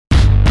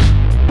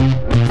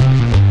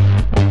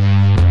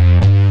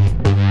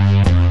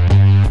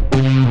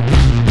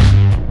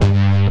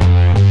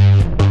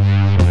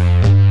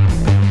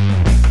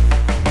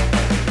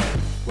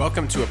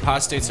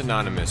Apostates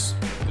Anonymous,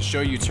 the show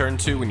you turn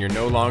to when you're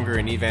no longer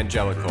an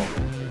evangelical.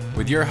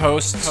 With your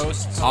hosts,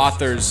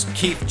 authors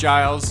Keith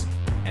Giles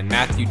and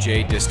Matthew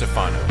J.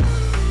 DiStefano.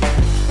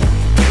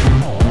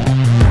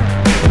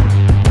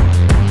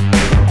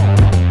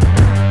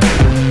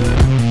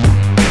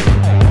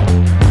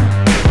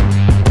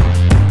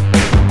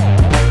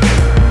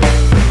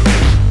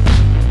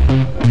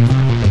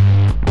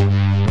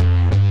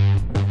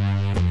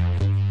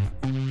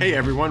 Hey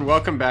everyone,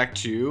 welcome back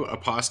to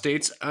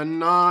Apostates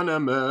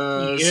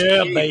Anonymous.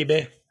 Yeah, Hey,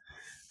 baby.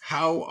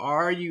 how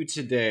are you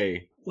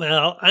today?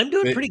 Well, I'm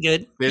doing pretty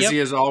good. Busy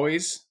Yep. as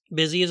always?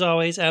 Busy as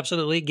always.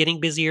 Absolutely, getting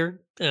busier.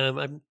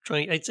 I'm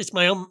trying. It's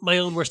my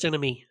own worst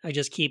enemy. I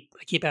keep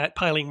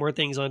piling more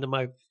things onto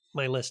my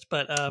list.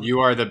 But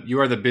You are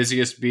the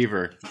busiest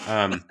beaver.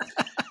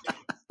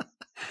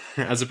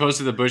 As opposed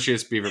to the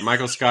bushiest beaver.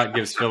 Michael Scott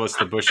gives Phyllis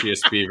the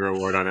bushiest beaver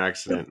award on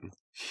accident.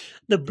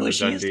 the For the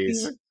bushiest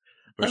Dundees. beaver.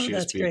 Bushiest Oh,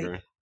 that's beaver.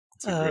 great.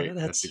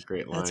 That's a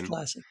great line. That's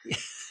classic.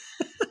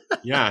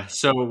 Yeah.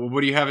 So what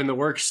do you have in the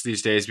works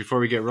these days before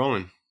we get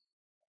rolling?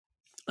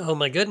 Oh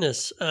my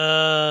goodness.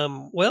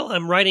 Well,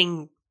 I'm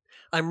writing.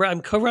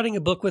 I'm co-writing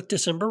a book with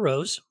December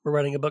Rose. We're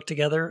writing a book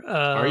together.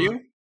 Are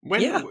you?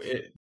 When yeah.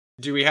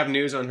 Do we have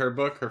news on her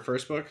book, her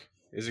first book?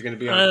 Is it going to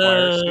be on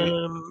Choir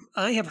soon?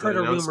 I have Is heard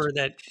that a announced? rumor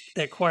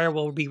that Choir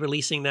will be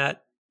releasing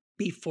that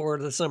before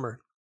the summer.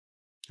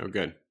 Oh,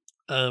 good.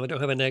 I don't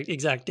have an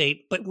exact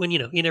date, but when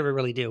you never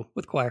really do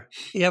with Choir.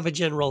 You have a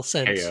general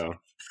sense. Heyo.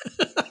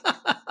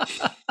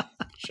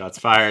 Shots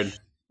fired.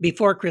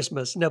 Before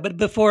Christmas, no, but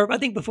I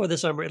think before the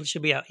summer it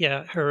should be out.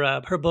 Yeah,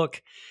 her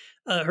book,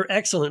 her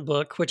excellent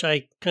book, which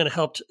I kind of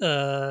helped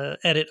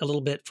edit a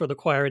little bit for the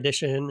Choir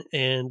edition,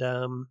 and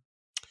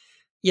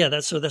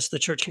that's The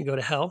Church Can Go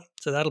to Hell.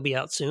 So that'll be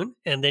out soon.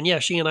 And then,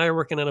 she and I are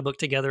working on a book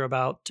together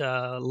about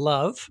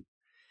love.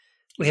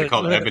 Is it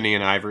called Ebony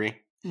and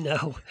Ivory?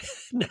 No.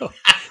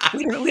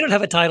 We don't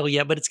have a title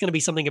yet, but it's going to be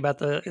something about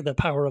the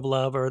power of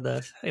love or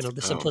the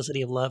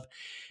simplicity of love.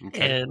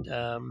 Okay. And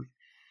I'm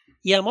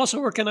also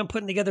working on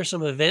putting together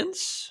some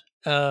events.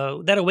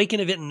 That Awaken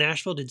event in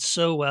Nashville did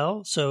so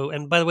well. So,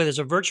 and by the way, there's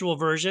a virtual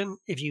version.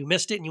 If you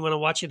missed it and you want to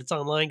watch it, it's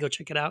online. Go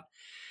check it out.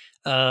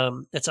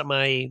 That's at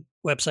my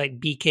website,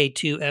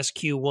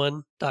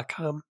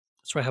 bk2sq1.com.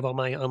 That's where I have all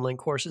my online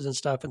courses and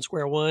stuff and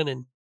Square One.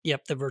 And the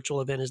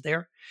virtual event is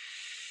there.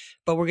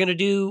 But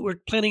we're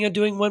planning on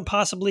doing one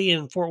possibly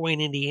in Fort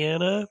Wayne,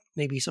 Indiana,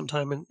 maybe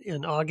sometime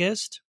in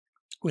August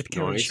with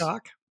Karen Nice.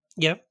 Schock.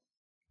 Yep.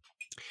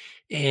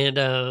 And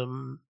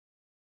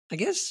I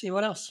guess,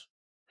 what else?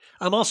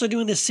 I'm also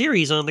doing this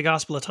series on the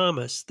Gospel of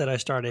Thomas that I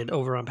started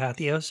over on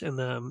Patheos, and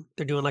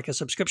they're doing like a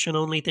subscription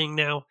only thing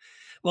now.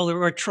 Well,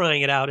 we're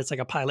trying it out. It's like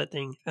a pilot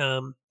thing.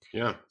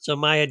 So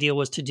my idea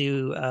was to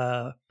do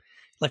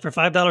like for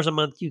 $5 a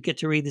month, you get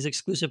to read this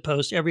exclusive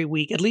post every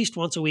week, at least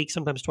once a week,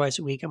 sometimes twice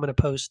a week. I'm going to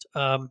post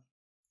talking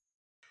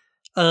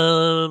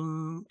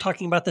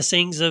about the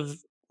sayings of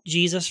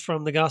Jesus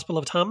from the Gospel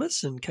of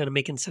Thomas and kind of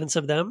making sense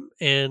of them.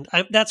 And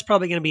that's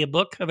probably going to be a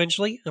book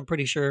eventually. I'm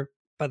pretty sure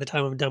by the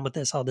time I'm done with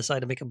this, I'll decide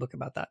to make a book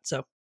about that.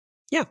 So,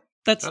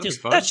 that's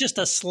just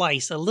a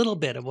slice, a little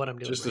bit of what I'm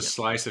doing. Just a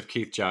slice of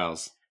Keith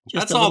Giles.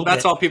 Just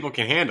That's all people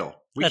can handle.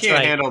 We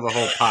can't handle the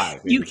whole pie.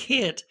 You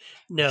can't.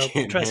 No,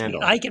 trust me.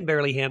 handle. I can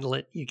barely handle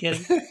it. You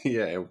kidding?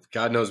 Yeah,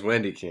 God knows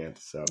Wendy can't.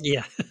 So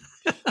Yeah.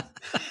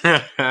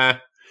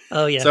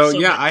 Oh yeah. So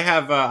I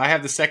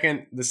have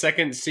the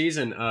second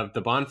season of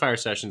the Bonfire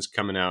Sessions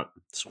coming out.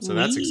 Sweet. So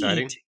that's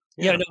exciting.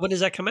 Yeah. When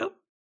does that come out?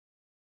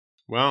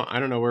 Well, I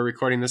don't know. We're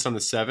recording this on the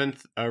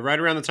 7th, right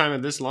around the time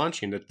of this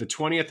launching, the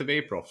 20th of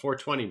April,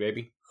 420,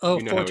 baby. Oh,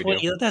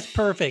 420. That's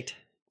perfect.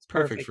 It's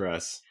perfect for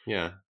us.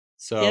 Yeah.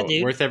 So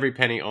worth every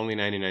penny, only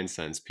 99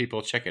 cents.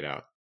 People, check it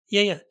out.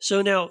 Yeah.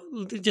 So now,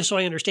 just so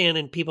I understand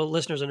and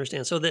listeners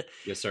understand. So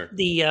yes, sir.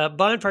 The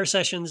Bonfire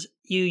Sessions,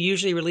 you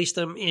usually release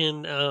them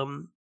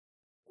in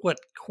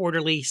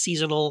quarterly,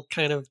 seasonal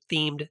kind of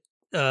themed,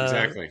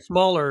 exactly,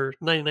 smaller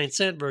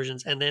 99-cent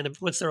versions, and then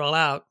once they're all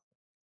out,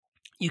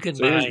 you can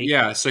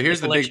buy. So here's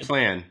the big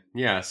plan.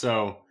 Yeah.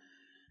 So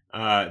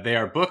they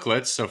are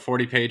booklets, so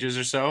 40 pages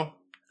or so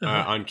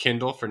on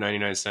Kindle for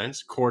 99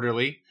 cents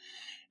quarterly.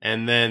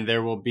 And then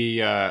there will be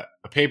a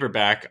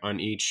paperback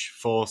on each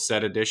full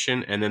set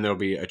edition, and then there'll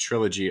be a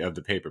trilogy of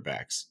the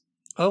paperbacks.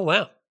 Oh,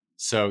 wow.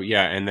 So,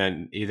 and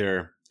then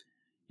either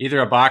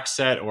a box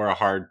set or a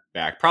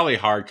hardback. Probably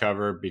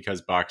hardcover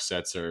because box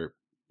sets are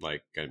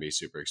like going to be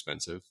super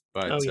expensive.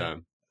 But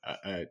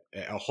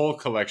a whole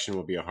collection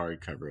will be a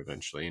hardcover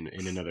eventually in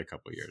another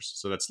couple of years.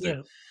 So that's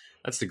the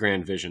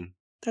grand vision.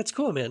 That's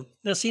cool, man.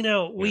 Now, see,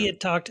 we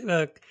had talked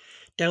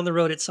down the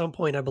road at some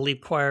point. I believe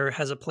Choir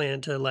has a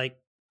plan to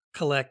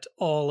collect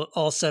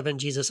all 7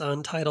 Jesus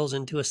On titles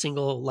into a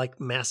single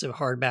massive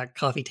hardback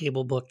coffee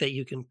table book that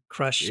you can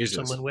crush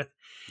someone with.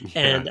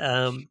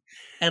 Yeah.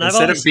 And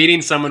instead of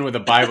beating someone with a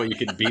Bible, you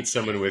could beat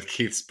someone with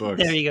Keith's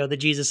books. There you go, the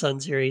Jesus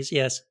On series,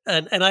 yes.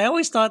 And I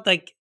always thought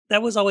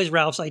that was always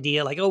Ralph's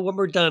idea. When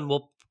we're done,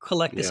 we'll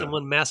collect this in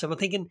one massive. I'm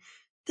thinking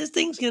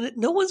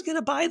no one's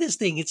gonna buy this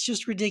thing. It's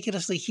just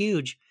ridiculously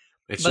huge.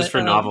 It's just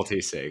for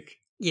novelty's sake.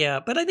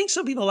 Yeah, but I think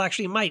some people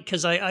actually might,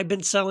 because I've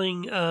been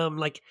selling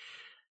like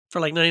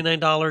for like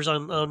 $99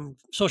 on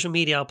social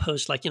media. I'll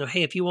post like,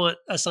 hey, if you want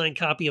a signed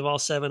copy of all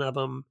 7 of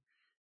them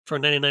for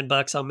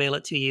 $99, I'll mail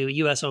it to you,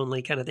 US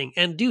only kind of thing.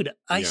 And dude,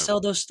 I sell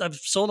those. I've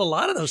sold a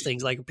lot of those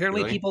things. Like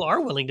apparently people are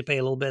willing to pay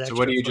a little bit extra. So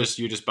what do you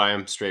just buy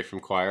them straight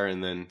from Choir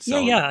and then sell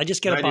them? Yeah. I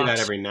just get a box. I do that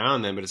every now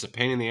and then, but it's a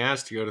pain in the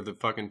ass to go to the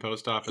fucking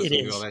post office and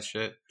do all that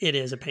shit. It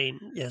is a pain.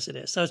 Yes, it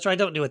is. So I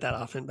don't do it that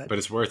often, but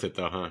it's worth it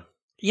though, huh?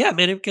 Yeah,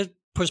 man, because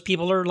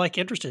people are like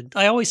interested.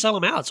 I always sell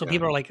them out, so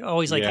people are like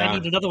always like, I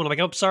need another one. I'm like,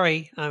 oh,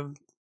 sorry,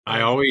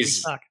 I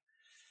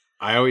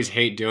always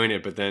hate doing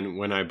it, but then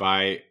when I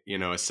buy,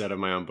 a set of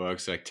my own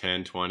books, like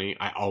 10, 20,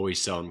 I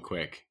always sell them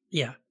quick.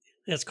 Yeah,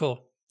 that's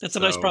cool. That's a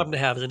nice problem to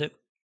have, isn't it?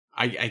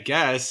 I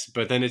guess,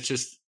 but then it's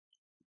just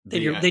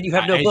then you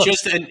have no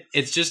books.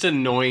 It's just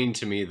annoying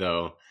to me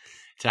though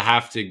to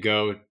have to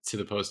go to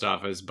the post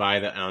office, buy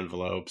the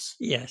envelopes.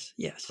 Yes.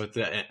 Put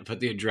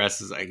the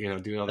addresses, like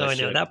do all that. I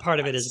know that part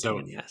of it is so.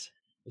 Yes,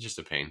 it's just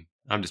a pain.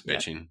 I'm just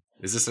bitching.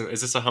 Is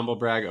this a humble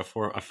brag? A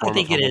form I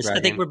think of it is. Bragging?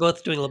 I think we're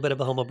both doing a little bit of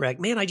a humble brag.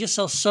 Man, I just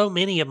sell so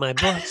many of my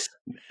books.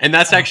 And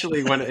that's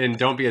actually when in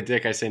Don't Be a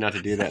Dick, I say not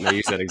to do that, and I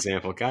use that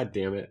example. God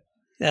damn it.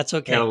 That's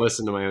okay. I gotta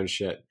listen to my own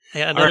shit.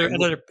 Yeah,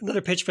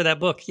 another pitch for that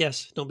book.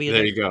 Yes, Don't Be a Dick.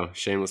 There you go.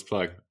 Shameless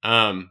plug.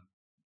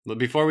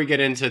 Before we get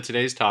into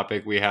today's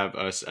topic, we have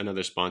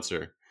another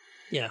sponsor.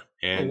 Yeah,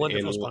 and a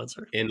wonderful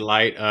sponsor. In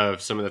light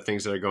of some of the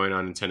things that are going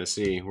on in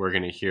Tennessee, we're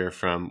going to hear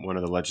from one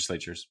of the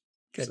legislatures.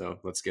 Good. So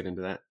let's get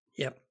into that.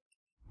 Yep.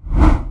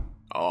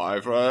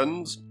 Hi,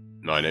 friends.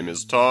 My name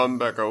is Tom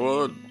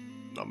Beckerwood.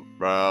 I'm a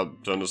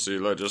proud Tennessee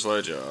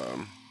legislator.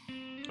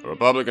 A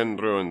Republican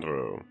through and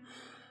through.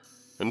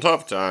 In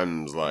tough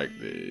times like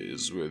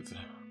these, with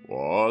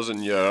wars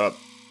in Europe,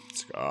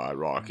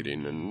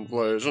 skyrocketing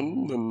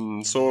inflation,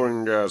 and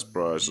soaring gas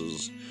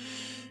prices,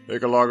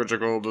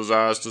 ecological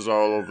disasters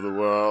all over the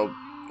world,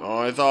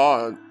 I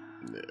thought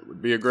it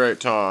would be a great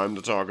time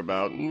to talk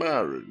about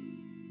marriage.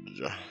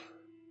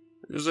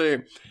 You see,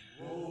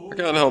 I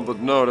can't help but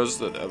notice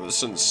that ever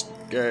since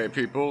gay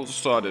people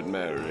started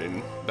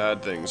marrying,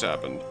 bad things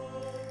happened.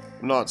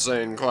 I'm not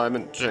saying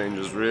climate change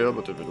is real,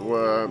 but if it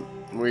were,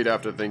 we'd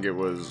have to think it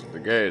was the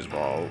gays'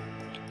 fault.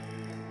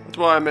 That's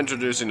why I'm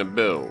introducing a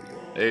bill,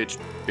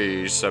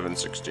 HB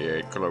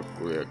 768,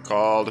 colloquially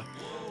called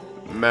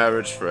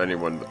Marriage for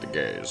Anyone But the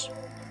Gays.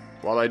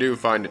 While I do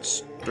find it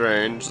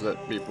strange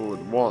that people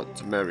would want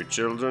to marry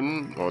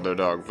children, or their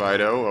dog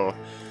Fido, or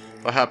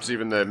perhaps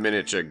even their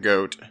miniature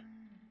goat,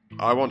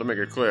 I want to make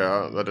it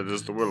clear that it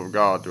is the will of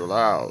God to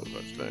allow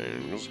such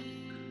things.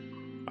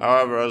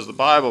 However, as the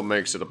Bible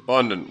makes it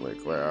abundantly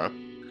clear,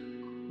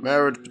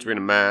 marriage between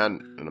a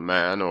man and a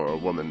man, or a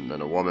woman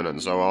and a woman,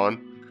 and so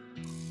on,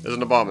 is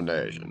an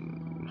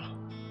abomination.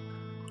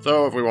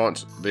 So if we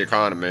want the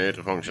economy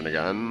to function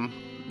again,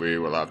 we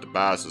will have to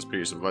pass this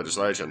piece of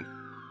legislation.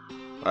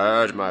 I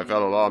urge my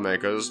fellow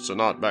lawmakers to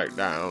not back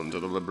down to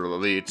the liberal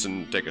elites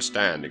and take a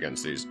stand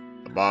against these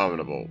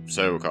abominable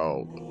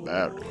so-called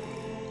marriages.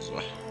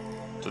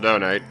 To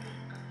donate,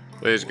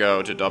 please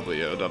go to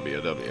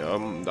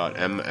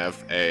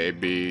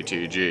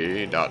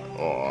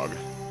www.mfabtg.org.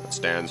 That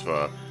stands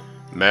for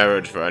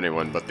Marriage for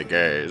Anyone But the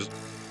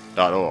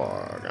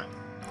Gays.org.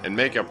 And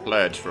make your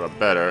pledge for a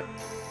better,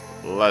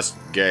 less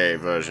gay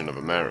version of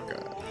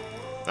America.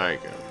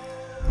 Thank you.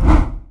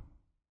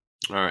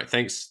 All right,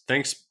 thanks,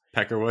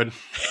 Peckerwood.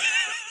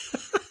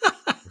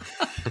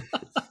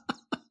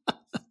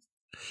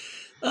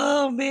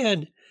 Oh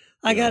man,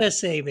 I gotta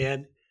say,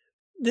 man,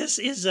 this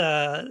is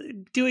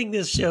doing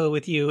this show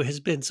with you has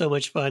been so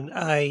much fun.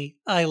 I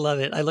love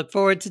it. I look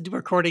forward to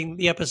recording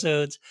the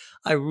episodes.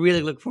 I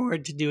really look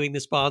forward to doing the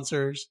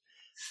sponsors.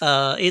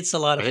 It's a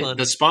lot of fun.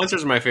 The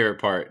sponsors are my favorite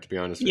part, to be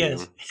honest with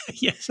you.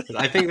 Yes.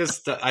 I think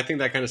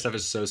that kind of stuff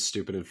is so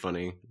stupid and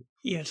funny.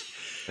 Yes.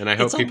 And I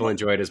hope people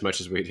enjoy it as much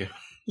as we do.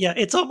 Yeah,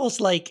 it's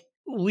almost like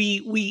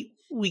we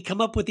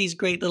come up with these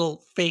great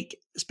little fake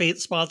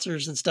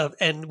sponsors and stuff,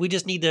 and we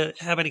just need to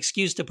have an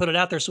excuse to put it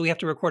out there, so we have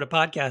to record a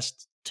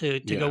podcast to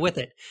go with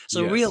it.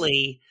 So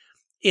really,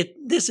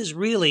 this is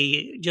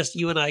really just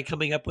you and I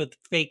coming up with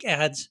fake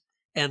ads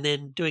and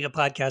then doing a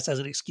podcast as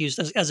an excuse,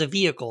 as a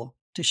vehicle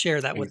to share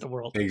that with the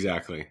world.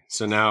 Exactly.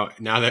 So now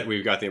that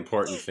we've got the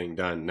important thing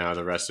done, now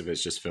the rest of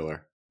it's just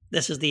filler.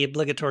 This is the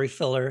obligatory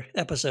filler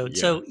episode.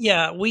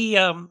 Yeah.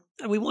 So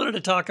we wanted to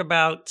talk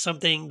about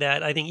something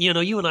that I think,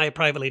 you and I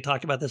privately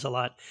talked about this a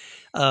lot,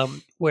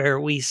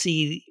 where we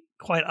see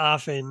quite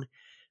often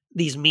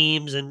these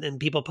memes and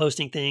people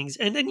posting things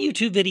and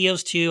YouTube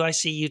videos too. I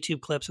see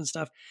YouTube clips and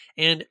stuff.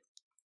 And,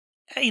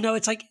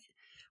 it's like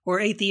where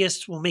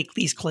atheists will make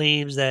these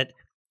claims that,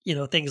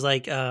 things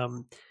like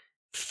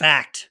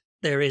fact,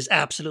 there is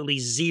absolutely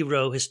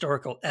zero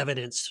historical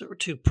evidence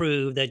to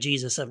prove that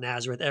Jesus of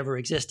Nazareth ever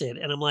existed.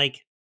 And I'm like,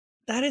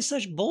 that is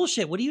such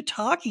bullshit. What are you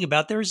talking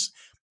about? There's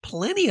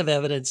plenty of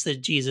evidence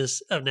that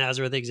Jesus of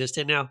Nazareth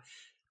existed. Now,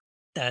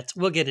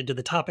 we'll get into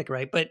the topic,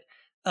 right? But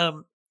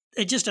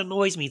it just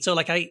annoys me. So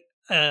like I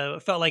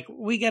felt like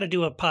we got to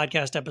do a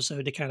podcast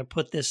episode to kind of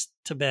put this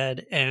to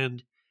bed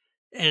and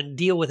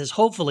deal with this.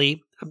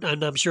 Hopefully,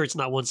 I'm sure it's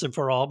not once and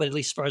for all, but at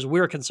least as far as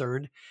we're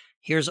concerned,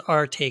 here's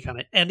our take on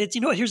it. And it's,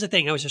 what, here's the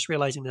thing. I was just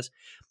realizing this.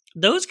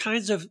 Those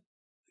kinds of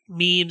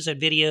memes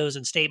and videos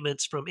and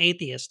statements from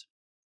atheists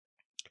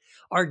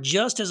are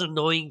just as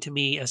annoying to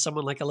me as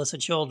someone like Alyssa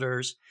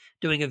Childers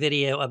doing a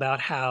video about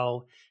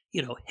how,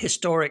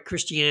 historic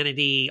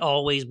Christianity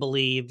always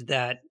believed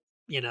that,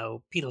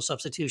 penal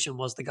substitution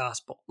was the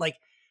gospel. Like,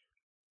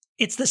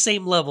 it's the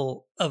same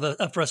level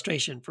of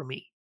frustration for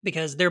me,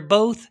 because they're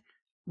both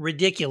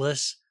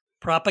ridiculous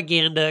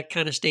propaganda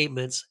kind of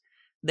statements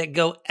that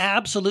go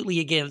absolutely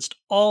against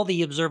all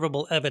the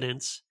observable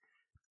evidence.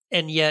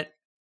 And yet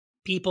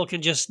people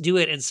can just do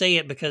it and say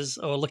it because,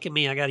 oh, look at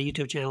me, I got a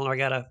YouTube channel, or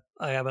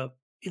I have a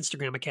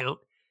Instagram account,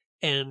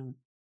 and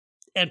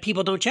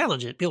people don't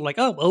challenge it. People are like,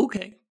 oh,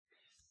 okay.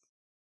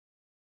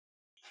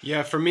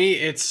 Yeah, for me,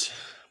 it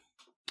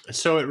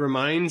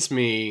reminds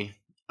me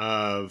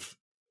of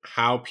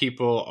how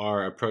people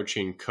are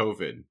approaching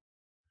COVID.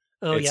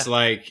 Oh, it's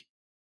like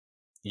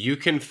you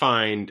can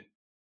find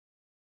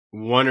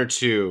one or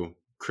two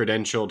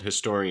credentialed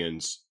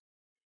historians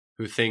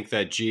who think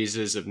that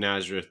Jesus of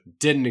Nazareth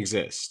didn't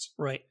exist.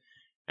 Right.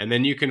 And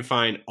then you can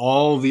find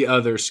all the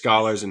other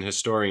scholars and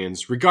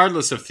historians,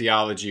 regardless of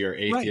theology or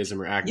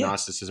atheism or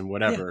agnosticism,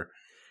 whatever,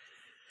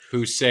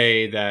 who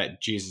say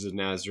that Jesus of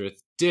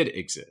Nazareth did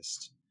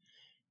exist.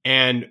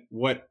 And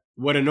what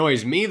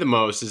annoys me the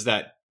most is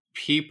that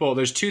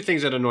there's two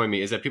things that annoy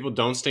me, is that people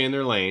don't stay in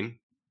their lane.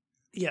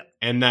 Yeah.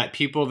 And that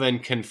people then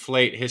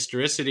conflate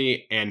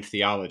historicity and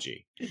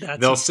theology.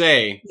 They'll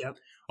say,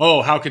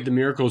 oh, how could the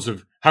miracles in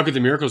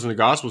the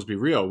Gospels be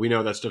real? We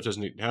know that stuff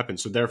doesn't happen.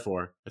 So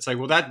therefore, it's like,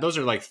 well, those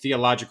are like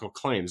theological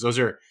claims. Those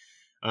are,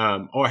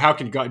 or how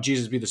can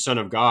Jesus be the Son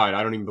of God?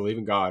 I don't even believe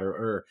in God,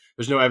 or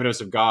there's no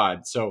evidence of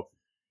God. So,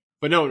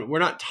 but no, we're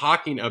not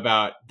talking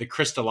about the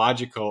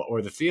Christological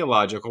or the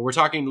theological. We're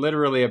talking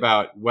literally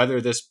about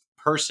whether this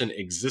person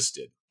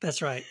existed.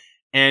 That's right.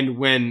 And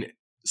when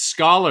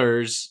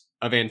scholars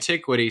of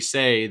antiquity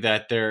say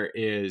that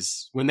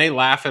when they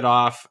laugh it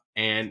off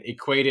and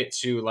equate it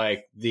to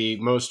like the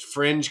most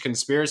fringe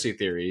conspiracy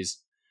theories,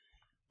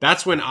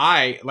 that's when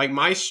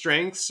my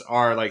strengths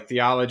are like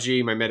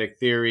theology, mimetic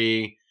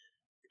theory,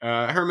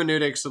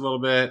 hermeneutics a little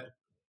bit,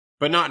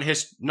 but not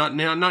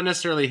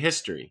necessarily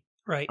history.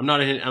 Right. I'm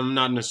not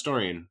an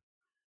historian.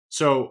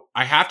 So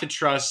I have to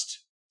trust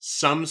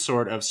some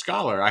sort of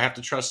scholar. I have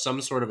to trust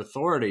some sort of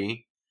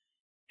authority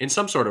in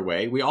some sort of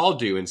way. We all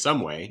do in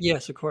some way.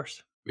 Yes, of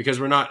course. Because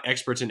we're not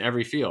experts in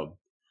every field.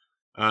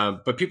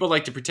 But people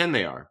like to pretend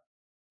they are.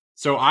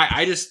 So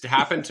I just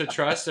happen to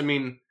trust,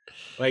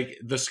 like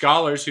the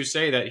scholars who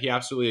say that he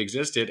absolutely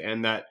existed,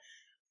 and that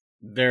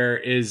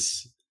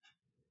there's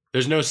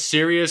no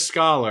serious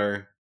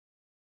scholar,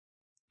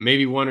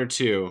 maybe one or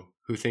two,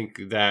 who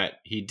think that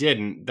he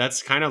didn't.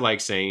 That's kind of like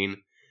saying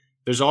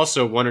there's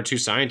also one or two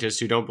scientists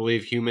who don't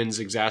believe humans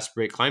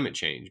exacerbate climate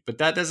change. But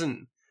that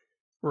doesn't...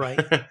 Right.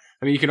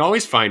 You can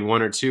always find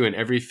one or two in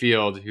every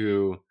field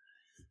who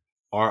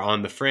are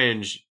on the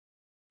fringe.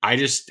 I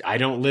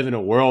don't live in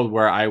a world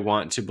where I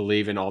want to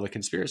believe in all the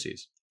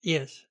conspiracies.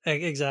 Yes,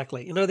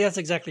 exactly. That's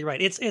exactly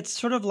right. It's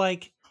sort of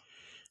like,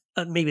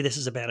 maybe this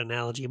is a bad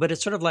analogy, but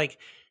it's sort of like,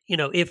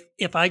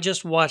 if I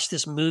just watched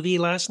this movie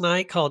last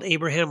night called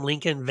Abraham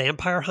Lincoln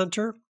Vampire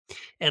Hunter,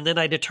 and then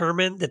I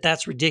determined that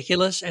that's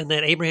ridiculous and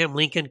that Abraham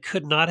Lincoln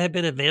could not have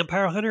been a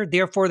vampire hunter,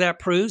 therefore that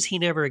proves he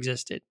never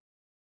existed.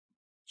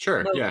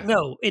 Sure.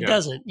 No, it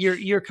doesn't.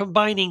 You're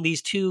combining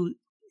these two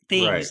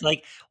things. Right.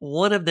 Like,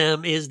 one of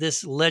them is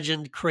this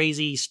legend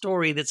crazy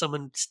story that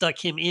someone stuck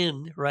him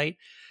in, right?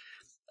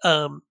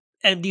 And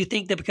do you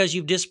think that because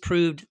you've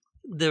disproved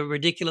the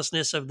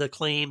ridiculousness of the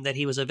claim that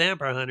he was a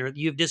vampire hunter,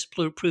 you've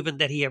disproven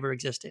that he ever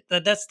existed?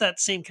 That's that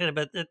same kind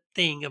of a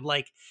thing of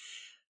like,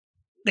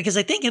 because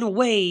I think in a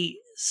way,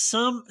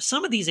 some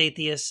of these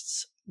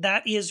atheists,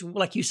 that is,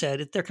 like you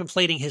said, they're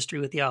conflating history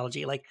with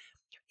theology. Like,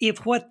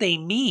 if what they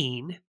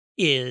mean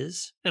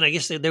is, and I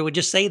guess they would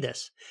just say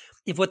this,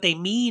 if what they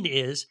mean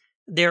is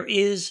there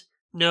is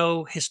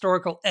no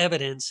historical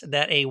evidence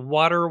that a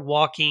water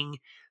walking,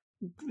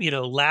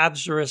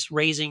 Lazarus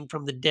raising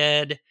from the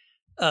dead,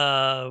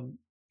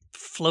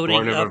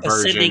 floating up,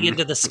 ascending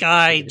into the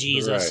sky,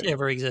 Jesus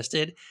ever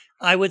existed,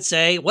 I would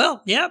say,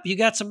 well, yeah,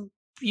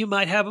 you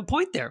might have a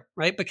point there,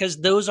 right? Because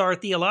those are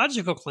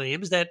theological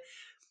claims that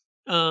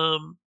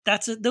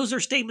those are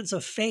statements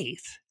of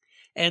faith.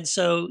 And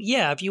so,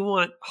 yeah, if you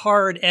want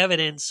hard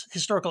evidence,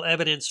 historical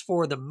evidence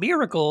for the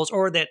miracles,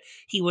 or that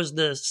he was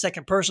the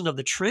second person of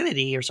the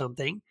Trinity or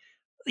something,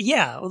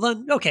 yeah, well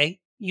then,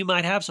 okay, you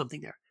might have something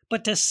there.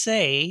 But to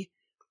say,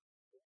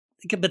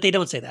 but they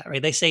don't say that,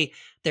 right? They say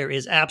there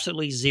is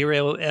absolutely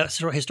zero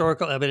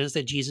historical evidence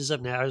that Jesus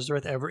of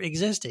Nazareth ever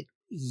existed.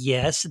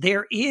 Yes,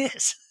 there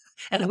is.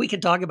 And we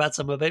can talk about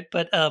some of it,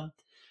 but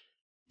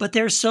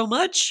there's so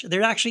much.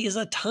 There actually is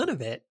a ton of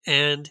it.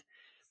 And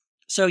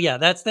so, yeah,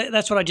 that's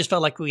what I just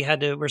felt like we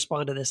had to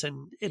respond to this,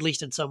 and at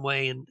least in some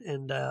way,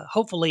 and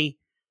hopefully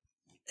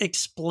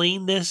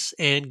explain this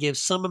and give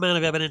some amount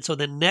of evidence so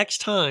the next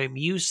time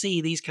you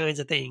see these kinds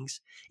of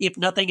things, if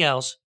nothing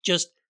else,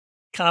 just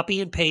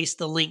copy and paste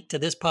the link to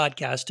this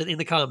podcast in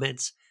the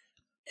comments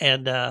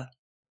and,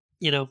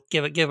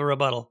 give a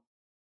rebuttal.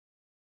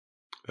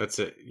 That's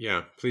it.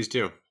 Yeah, please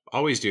do.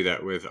 Always do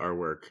that with our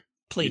work.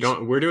 Please.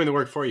 We're doing the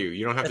work for you.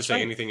 You don't have to say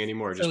right. anything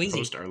anymore. So just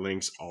post our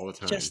links all the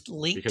time. Just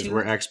link because to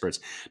we're experts.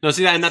 No,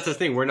 see that, and that's the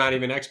thing. We're not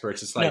even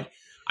experts. It's like,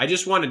 I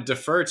just want to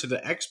defer to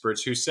the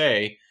experts who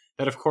say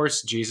that, of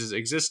course, Jesus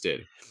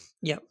existed.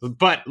 Yeah.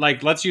 But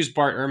like, let's use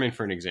Bart Ehrman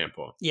for an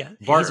example. Yeah.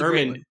 Bart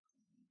Ehrman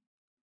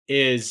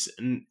is,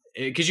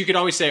 because you could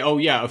always say, oh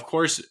yeah, of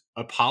course,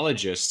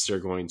 apologists are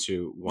going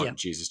to want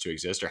Jesus to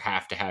exist or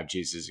have to have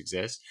Jesus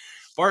exist.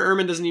 Bart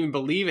Ehrman doesn't even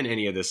believe in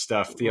any of this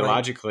stuff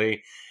theologically.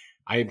 Right.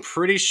 I'm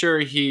pretty sure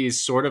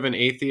he's sort of an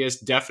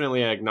atheist,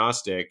 definitely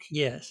agnostic.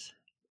 Yes.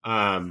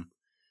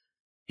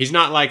 He's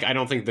not like, I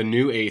don't think, the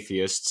new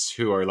atheists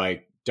who are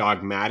like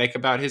dogmatic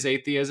about his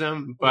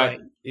atheism, but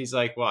he's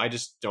like, well, I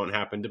just don't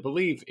happen to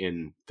believe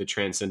in the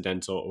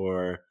transcendental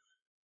or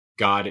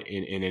God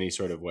in any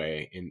sort of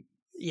way.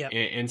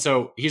 And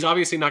so he's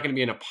obviously not going to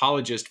be an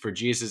apologist for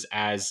Jesus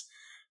as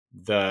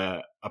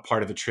a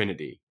part of the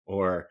Trinity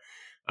or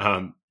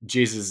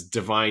Jesus'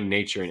 divine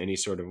nature in any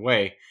sort of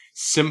way,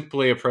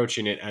 simply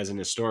approaching it as an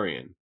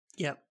historian.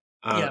 And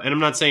I'm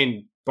not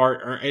saying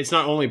it's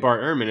not only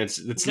Bart Ehrman.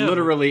 It's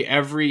literally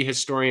every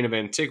historian of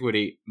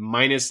antiquity,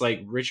 minus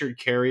like Richard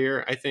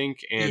Carrier, I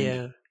think,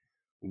 and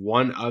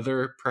one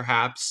other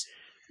perhaps.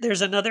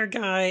 There's another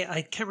guy,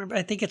 I can't remember,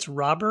 I think it's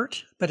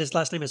Robert, but his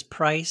last name is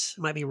Price.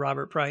 It might be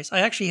Robert Price. I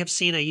actually have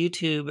seen a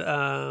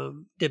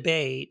YouTube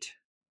debate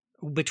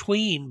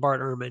between Bart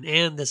Ehrman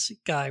and this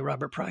guy,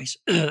 Robert Price.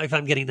 If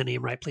I'm getting the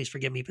name right, please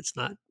forgive me if it's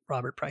not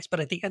Robert Price,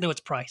 but I know it's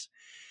Price.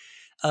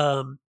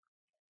 Where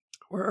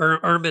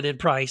Ehrman and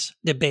Price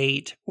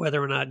debate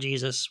whether or not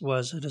Jesus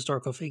was an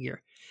historical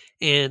figure.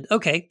 And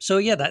so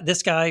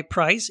this guy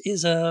Price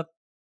he's an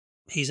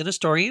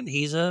historian.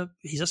 He's a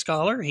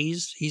scholar.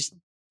 He's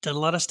done a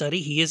lot of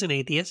study. He is an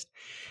atheist,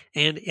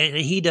 and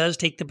he does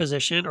take the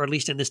position, or at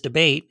least in this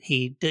debate,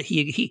 he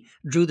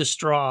drew the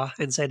straw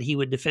and said he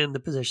would defend the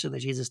position that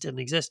Jesus didn't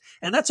exist.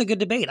 And that's a good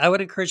debate. I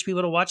would encourage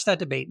people to watch that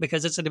debate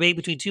because it's a debate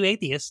between two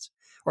atheists,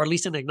 or at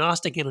least an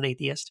agnostic and an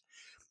atheist,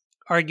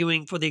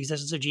 arguing for the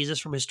existence of Jesus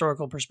from a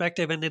historical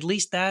perspective. And at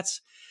least that's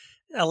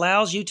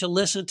allows you to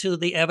listen to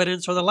the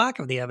evidence or the lack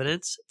of the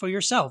evidence for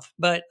yourself.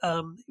 But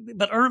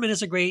Ehrman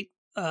is a great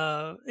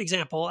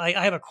example.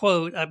 I have a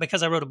quote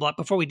because I wrote a blog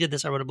before we did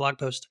this. I wrote a blog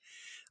post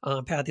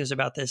on Patheos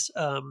about this,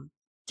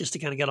 just to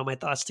kind of get all my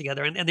thoughts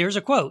together. And there's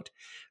a quote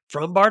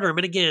from Bart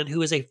Ehrman again,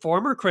 who is a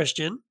former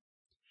Christian,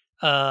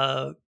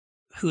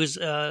 who is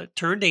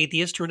turned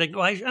atheist. I don't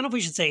know if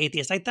we should say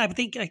atheist. I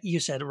think you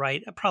said it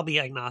right. Probably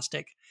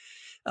agnostic.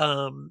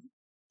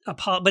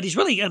 But he's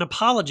really an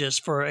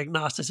apologist for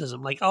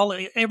agnosticism. Like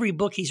every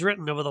book he's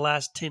written over the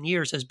last 10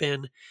 years has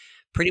been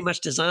pretty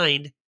much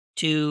designed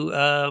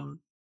to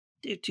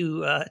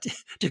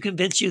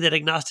convince you that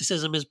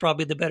agnosticism is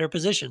probably the better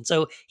position.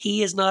 So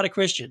he is not a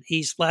Christian.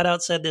 He's flat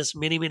out said this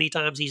many, many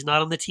times. He's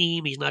not on the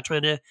team. He's not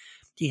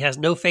he has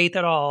no faith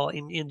at all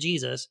in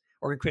Jesus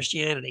or in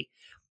Christianity.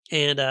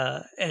 And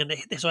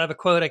so I have a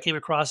quote I came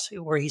across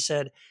where he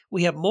said,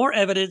 "We have more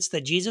evidence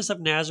that Jesus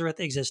of Nazareth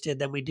existed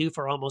than we do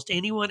for almost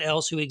anyone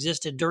else who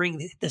existed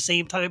during the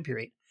same time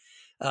period."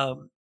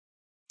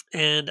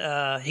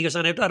 He goes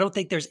on, "I don't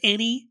think there's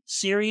any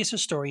serious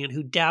historian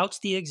who doubts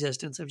the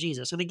existence of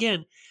Jesus." And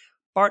again,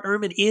 Bart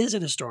Ehrman is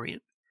an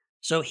historian.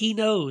 So he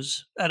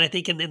knows, and I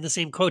think in the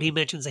same quote he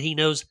mentions that he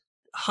knows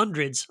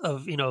hundreds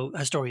of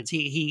historians.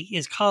 He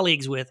is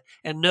colleagues with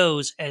and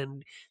knows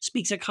and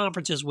speaks at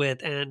conferences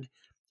with and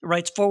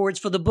writes forwards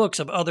for the books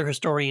of other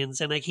historians,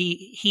 and like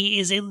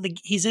he's in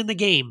the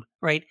game,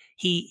 right?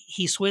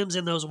 He swims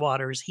in those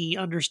waters. He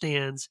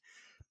understands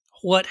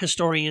what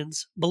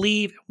historians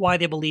believe, why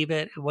they believe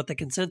it, and what the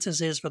consensus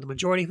is for the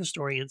majority of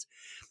historians.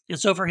 And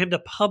so for him to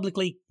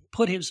publicly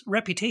put his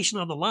reputation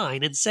on the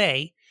line and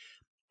say,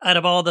 out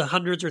of all the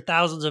hundreds or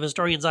thousands of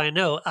historians I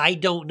know, I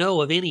don't know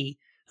of any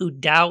who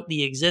doubt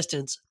the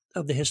existence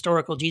of the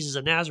historical Jesus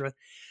of Nazareth,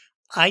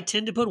 I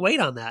tend to put weight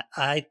on that.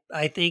 I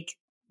think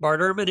Bart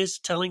Ehrman is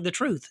telling the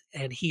truth,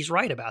 and he's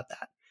right about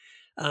that.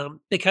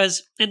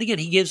 Because, and again,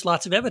 he gives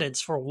lots of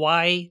evidence for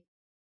why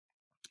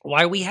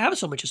we have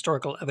so much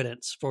historical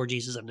evidence for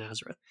Jesus of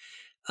Nazareth.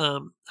 I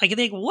can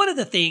think one of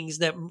the things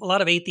that a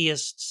lot of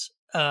atheists,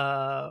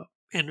 and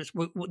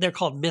they're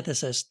called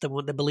mythicists, the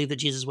one that believe that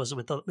Jesus was a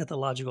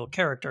mythological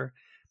character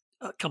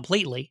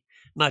completely,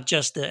 not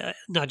just the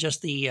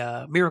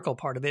miracle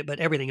part of it, but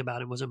everything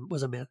about him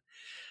was a myth.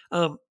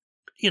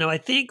 I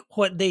think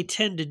what they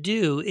tend to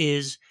do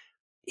is,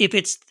 if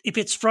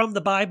it's from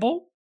the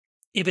Bible,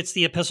 if it's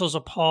the epistles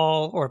of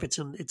Paul, or if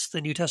it's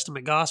the New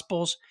Testament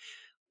Gospels,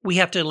 we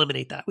have to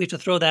eliminate that. We have to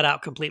throw that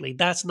out completely.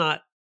 That's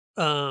not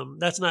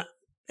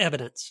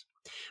evidence.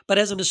 But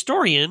as an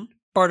historian,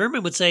 Bart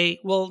Ehrman would say,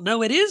 well,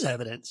 no, it is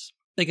evidence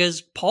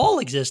because Paul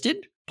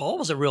existed. Paul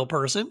was a real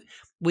person.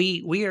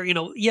 We are,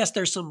 yes,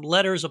 there's some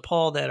letters of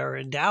Paul that are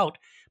in doubt,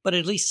 but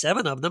at least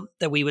 7 of them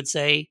that we would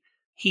say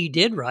he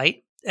did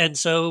write. And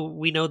so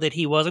we know that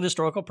he was an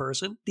historical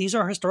person. These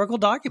are historical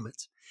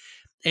documents.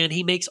 And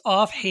he makes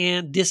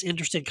offhand,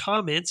 disinterested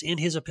comments in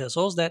his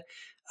epistles that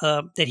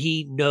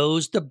he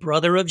knows the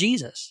brother of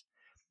Jesus,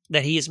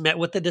 that he has met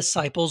with the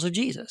disciples of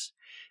Jesus.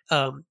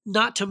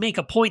 Not to make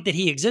a point that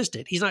he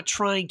existed. He's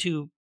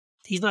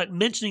not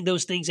mentioning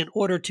those things in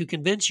order to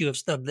convince you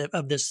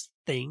of this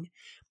thing.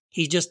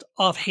 He's just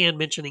offhand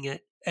mentioning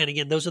it. And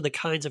again, those are the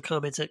kinds of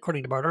comments that,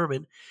 according to Bart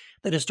Ehrman,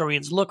 that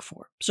historians look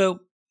for.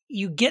 So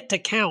you get to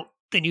count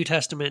the New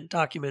Testament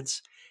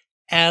documents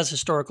as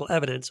historical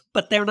evidence,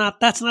 but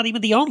that's not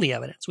even the only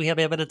evidence. We have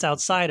evidence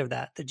outside of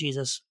that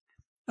Jesus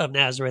of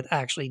Nazareth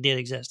actually did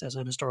exist as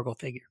an historical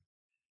figure.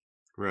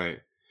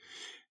 Right.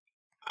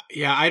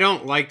 Yeah, I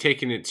don't like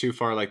taking it too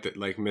far like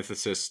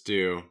mythicists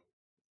do,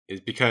 is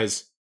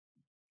because,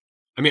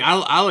 I mean,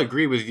 I'll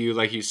agree with you,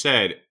 like you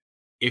said.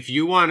 If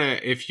you want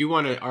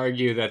to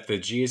argue that the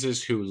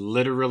Jesus who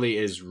literally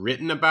is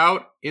written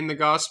about in the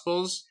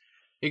Gospels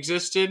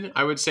existed,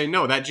 I would say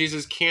no, that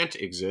Jesus can't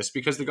exist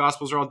because the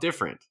Gospels are all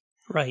different.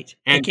 Right.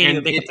 And they can't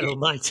even make up their own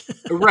minds.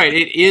 Right.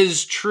 It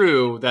is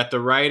true that the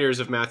writers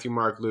of Matthew,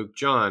 Mark, Luke,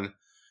 John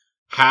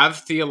have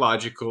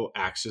theological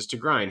axes to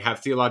grind, have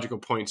theological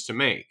points to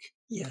make.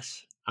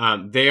 Yes.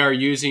 They are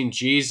using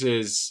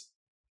Jesus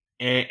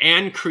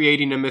and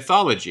creating a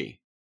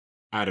mythology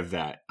out of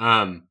that.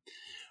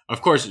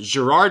 Of course,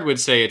 Girard would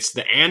say it's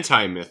the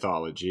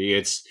anti-mythology.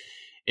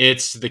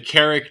 It's the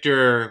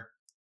character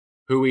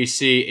who we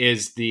see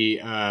is the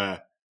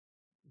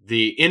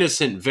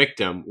innocent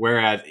victim,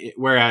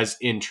 whereas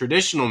in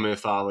traditional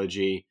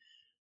mythology,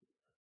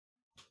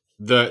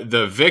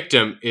 the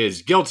victim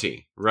is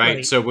guilty,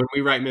 right? So when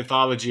we write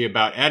mythology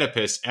about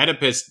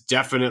Oedipus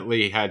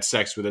definitely had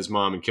sex with his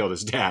mom and killed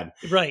his dad.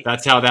 Right.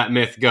 That's how that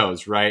myth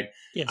goes, right?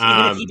 Yes.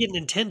 Even if he didn't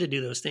intend to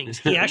do those things,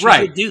 he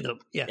actually did do them.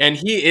 Yeah. And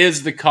he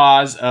is the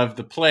cause of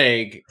the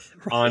plague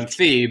on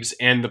Thebes,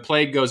 and the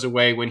plague goes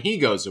away when he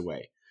goes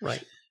away.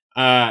 Right.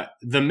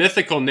 The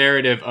mythical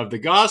narrative of the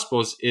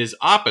Gospels is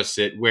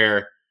opposite,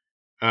 where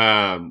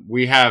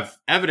we have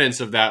evidence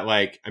of that.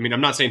 Like, I mean,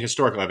 I'm not saying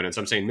historical evidence.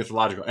 I'm saying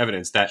mythological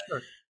evidence that,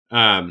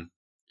 when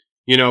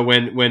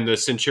the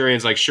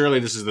centurion's like, surely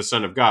this is the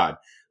Son of God.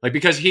 Like,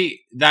 because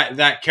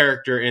that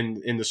character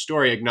in the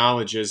story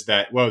acknowledges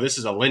that, whoa, this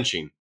is a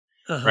lynching,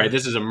 right?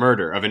 This is a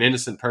murder of an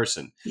innocent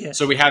person. Yes.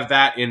 So we have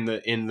that in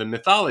the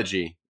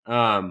mythology.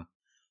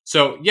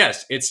 So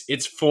yes,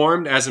 it's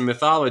formed as a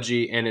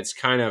mythology, and it's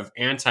kind of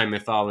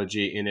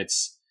anti-mythology in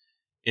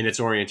its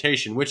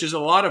orientation, which is a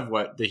lot of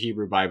what the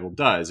Hebrew Bible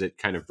does. It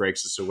kind of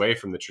breaks us away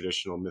from the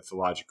traditional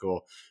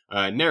mythological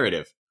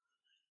narrative.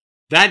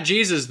 That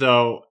Jesus,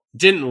 though,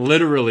 didn't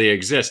literally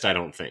exist, I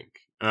don't think.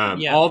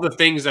 All the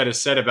things that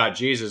is said about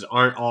Jesus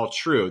aren't all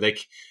true.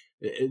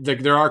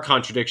 There are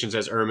contradictions,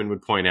 as Ehrman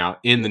would point out,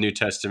 in the New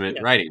Testament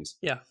writings.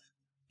 Yeah.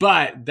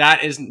 But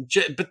that isn't.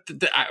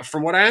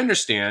 From what I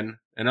understand,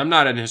 and I'm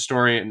not an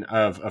historian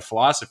of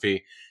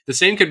philosophy, the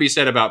same could be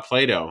said about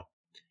Plato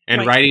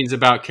and writings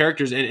about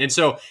characters. And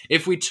so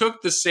if we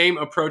took the same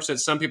approach that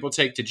some people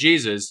take to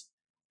Jesus,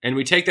 and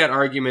we take that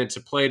argument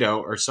to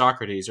Plato or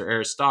Socrates or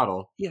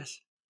Aristotle, yes,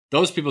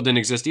 those people didn't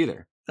exist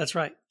either. That's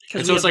right.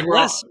 Because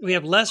so we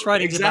have less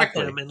writings about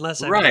them and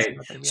less evidence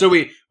about them. Yeah. So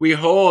we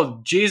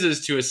hold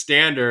Jesus to a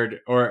standard,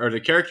 or the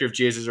character of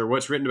Jesus, or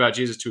what's written about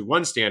Jesus, to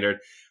one standard,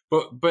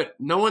 but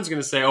no one's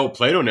going to say, oh,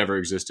 Plato never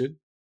existed.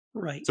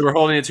 Right. So we're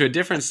holding it to a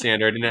different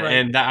standard. And,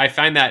 and I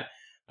find that,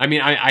 I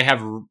mean, I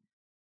have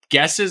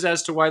guesses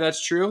as to why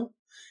that's true,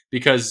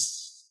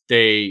 because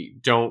they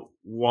don't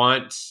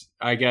want,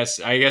 I guess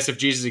if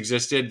Jesus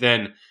existed,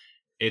 then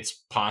it's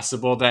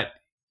possible that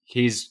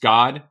he's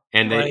God,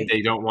 and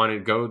they don't want to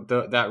go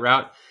that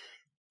route.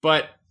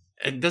 But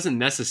it doesn't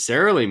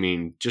necessarily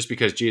mean just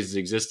because Jesus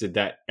existed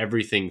that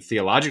everything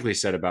theologically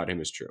said about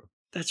him is true.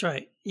 That's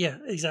right. Yeah,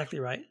 exactly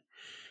right.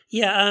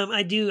 Yeah,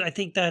 I do. I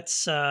think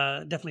that's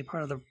definitely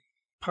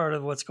part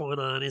of what's going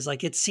on. Is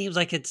like, it seems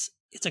like it's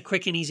a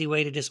quick and easy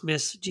way to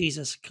dismiss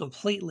Jesus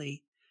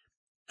completely,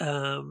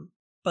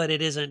 but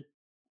it isn't.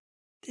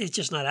 It's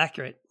just not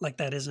accurate. Like,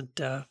 that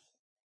isn't.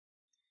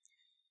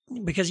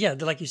 Because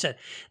like you said,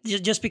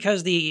 just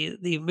because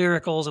the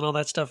miracles and all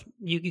that stuff,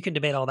 you can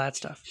debate all that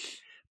stuff,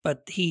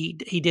 but he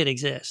did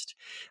exist.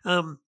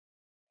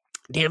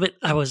 Damn it!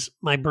 I was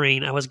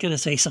going to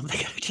say something.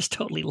 I just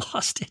totally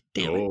lost it.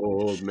 Damn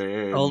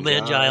it! Old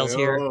man Giles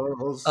here.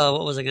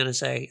 What was I going to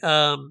say?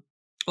 Well,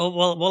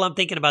 while I'm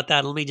thinking about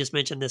that, let me just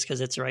mention this because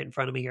it's right in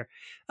front of me here.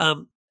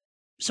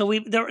 So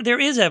there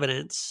is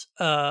evidence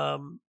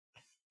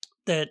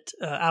that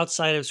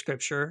outside of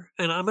Scripture,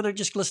 and I'm going to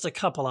just list a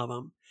couple of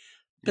them.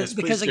 Yes,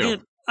 because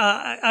again,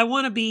 I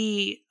want to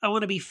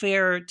be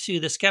fair to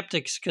the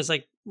skeptics, because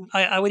like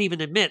I would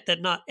even admit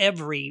that not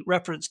every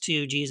reference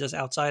to Jesus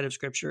outside of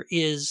Scripture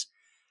is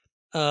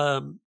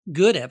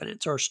good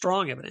evidence or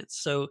strong evidence.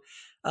 So,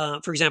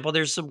 for example,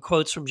 there's some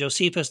quotes from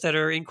Josephus that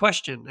are in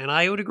question, and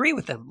I would agree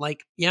with them.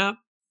 Like, yeah,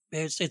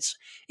 it's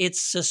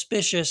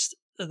suspicious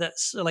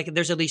that's like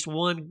there's at least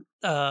one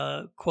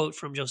quote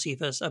from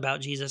Josephus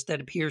about Jesus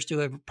that appears to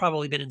have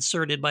probably been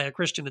inserted by a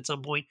Christian at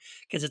some point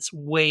because it's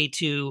way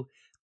too,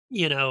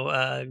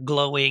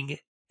 glowing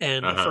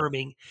and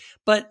affirming.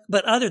 But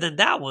other than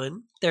that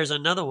one, there's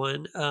another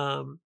one.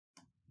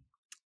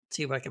 Let's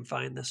see if I can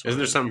find this one. Isn't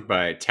there something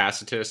by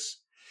Tacitus?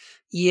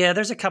 Yeah,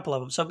 there's a couple of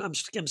them. So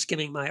I'm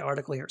skimming my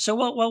article here. So,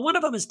 well, one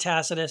of them is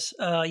Tacitus.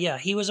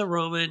 He was a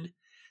Roman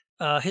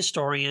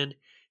historian,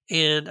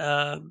 and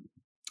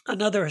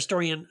another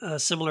historian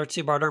similar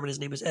to Bart Ehrman, his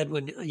name is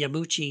Edwin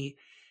Yamuchi.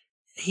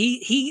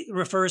 He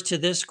refers to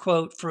this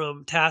quote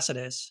from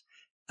Tacitus,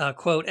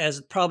 quote,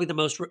 as probably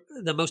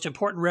the most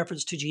important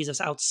reference to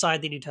Jesus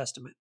outside the New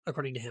Testament,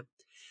 according to him,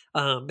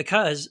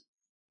 because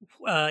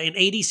in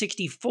AD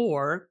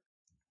 64.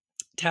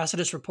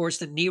 Tacitus reports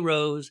that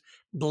Nero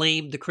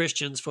blamed the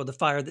Christians for the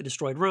fire that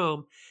destroyed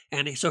Rome.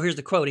 And so here's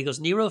the quote. He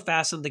goes, Nero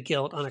fastened the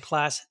guilt on a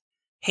class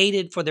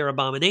hated for their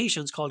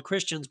abominations, called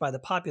Christians by the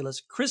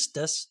populace.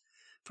 Christus,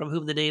 from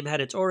whom the name had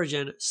its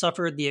origin,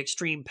 suffered the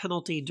extreme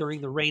penalty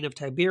during the reign of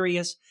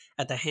Tiberius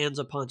at the hands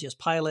of Pontius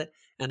Pilate,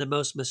 and a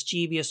most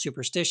mischievous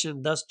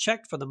superstition, thus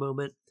checked for the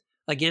moment,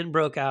 again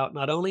broke out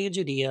not only in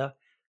Judea,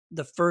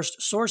 the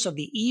first source of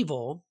the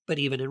evil, but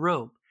even in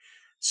Rome.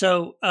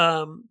 So,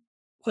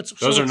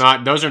 those are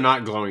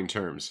not glowing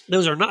terms.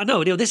 Those are not.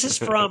 No, this is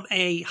from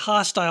a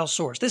hostile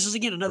source. This is,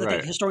 again, another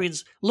thing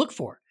historians look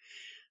for.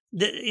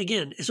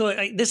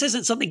 This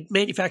isn't something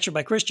manufactured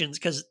by Christians,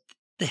 because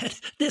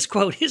this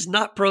quote is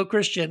not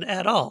pro-Christian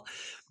at all.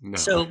 No.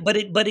 So, but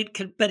at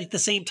the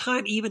same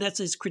time, even as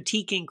it's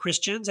critiquing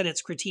Christians and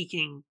it's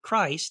critiquing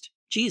Christ,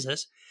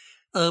 Jesus,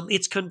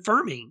 it's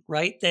confirming,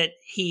 right, that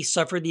he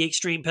suffered the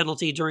extreme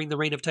penalty during the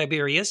reign of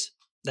Tiberius.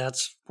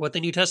 That's what the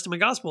New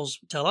Testament Gospels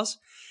tell us.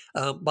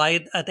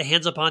 At the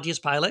hands of Pontius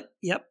Pilate.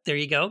 Yep, there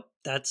you go.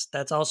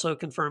 That's also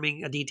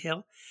confirming a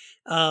detail,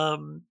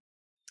 and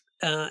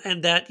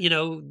that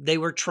they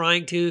were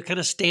trying to kind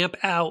of stamp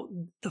out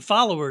the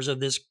followers of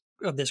this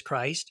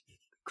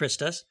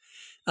Christus,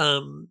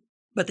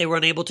 but they were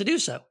unable to do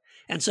so.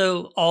 And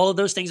so all of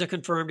those things are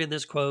confirmed in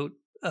this quote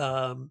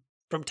from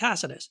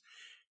Tacitus.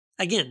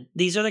 Again,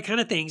 these are the kind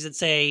of things that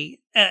say,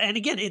 and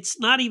again, it's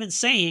not even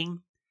saying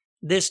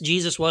this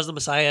Jesus was the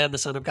Messiah and the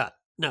Son of God.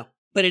 No,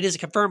 but it is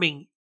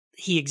confirming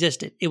he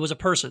existed. It was a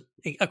person.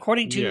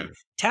 According to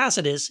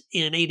Tacitus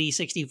in AD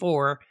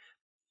 64,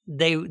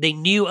 they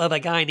knew of a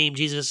guy named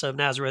Jesus of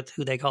Nazareth,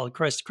 who they called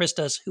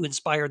Christus, who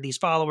inspired these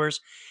followers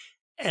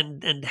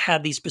and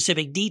had these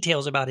specific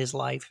details about his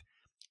life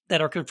that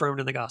are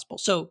confirmed in the gospel.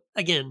 So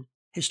again,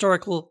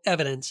 historical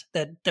evidence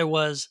that there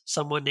was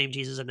someone named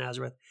Jesus of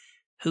Nazareth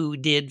who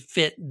did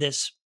fit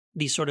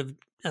these sort of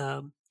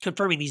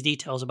confirming these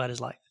details about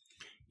his life.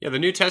 Yeah, the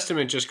New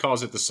Testament just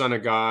calls it the Son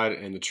of God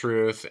and the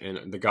truth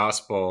and the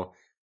gospel.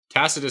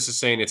 Tacitus is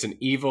saying it's an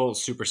evil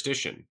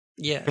superstition.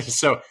 Yes.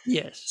 So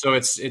yes.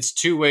 it's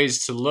two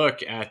ways to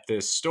look at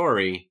this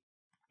story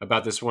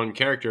about this one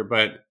character,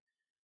 but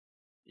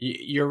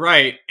you're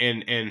right,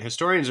 and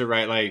historians are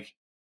right. Like,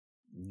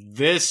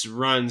 this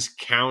runs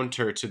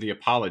counter to the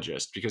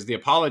apologist, because the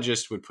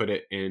apologist would put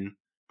it in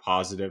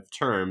positive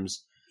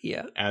terms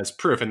as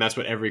proof, and that's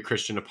what every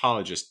Christian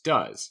apologist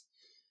does.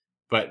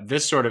 But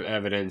this sort of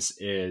evidence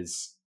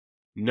is,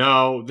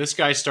 no, this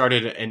guy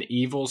started an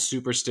evil,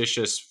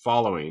 superstitious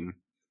following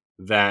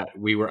that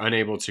we were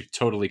unable to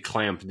totally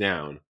clamp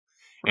down.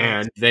 Right.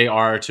 And they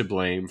are to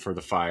blame for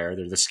the fire.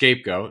 They're the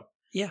scapegoat.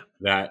 Yeah.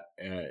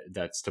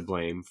 That's to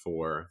blame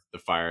for the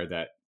fire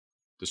that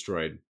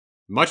destroyed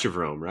much of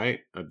Rome,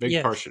 right? A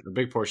big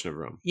portion of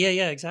Rome.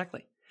 Yeah,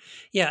 exactly.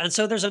 Yeah, and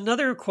so there's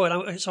another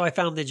quote. So I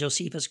found the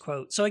Josephus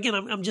quote. So again,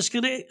 I'm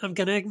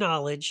gonna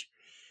acknowledge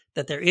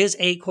that there is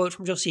a quote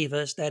from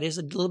Josephus that is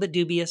a little bit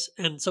dubious.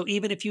 And so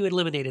even if you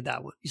eliminated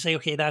that one, you say,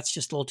 okay, that's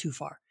just a little too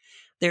far.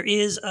 There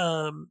is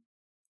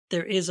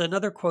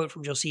another quote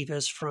from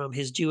Josephus from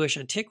his Jewish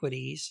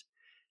Antiquities,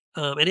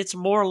 and it's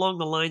more along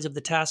the lines of the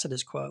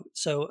Tacitus quote.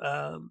 So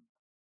let's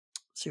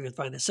see if we can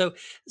find this.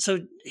 So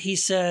he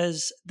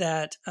says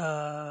that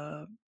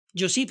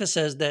Josephus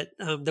says that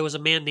there was a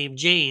man named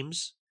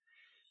James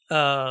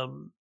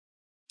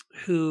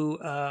who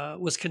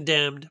was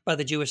condemned by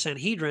the Jewish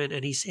Sanhedrin,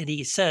 and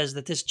he says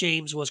that this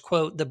James was,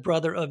 quote, the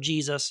brother of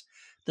Jesus,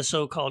 the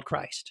so-called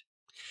Christ.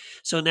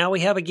 So now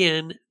we have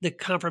again the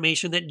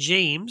confirmation that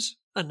James,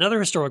 another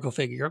historical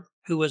figure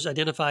who was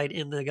identified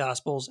in the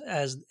Gospels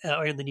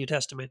or in the New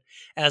Testament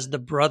as the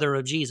brother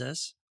of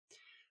Jesus.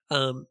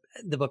 The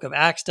book of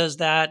Acts does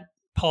that.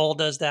 Paul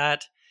does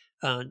that.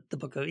 The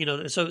book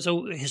of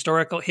so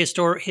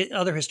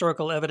other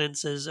historical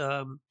evidences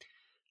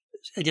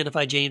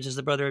identify James as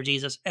the brother of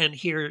Jesus, and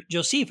here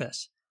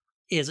Josephus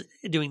is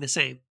doing the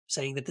same,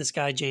 saying that this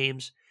guy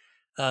James,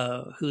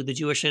 who the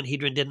Jewish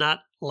Sanhedrin did not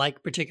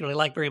particularly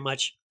like very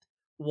much,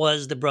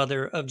 was the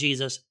brother of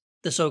Jesus,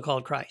 the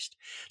so-called Christ.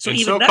 So and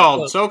even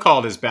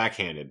so-called is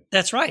backhanded.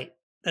 That's right.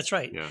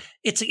 Yeah.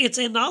 It's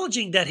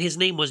acknowledging that his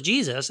name was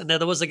Jesus and that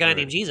there was a guy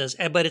named Jesus,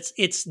 but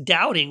it's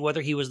doubting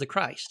whether he was the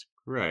Christ.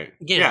 Right.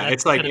 Again, yeah,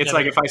 it's like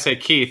if I say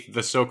Keith,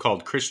 the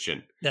so-called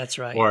Christian. That's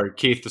right. Or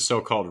Keith, the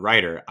so-called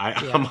writer.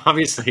 I'm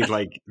obviously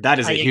like, that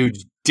is a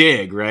huge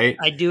dig, right?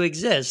 I do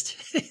exist.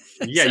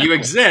 Yeah, you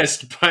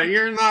exist, but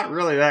you're not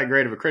really that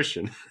great of a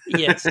Christian.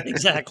 Yes,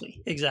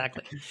 exactly.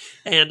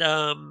 And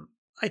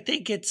I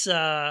think it's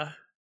so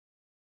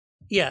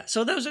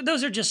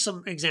those are just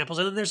some examples.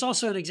 And then there's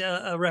also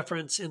a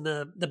reference in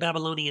the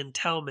Babylonian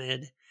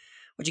Talmud,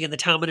 which again, the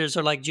Talmudists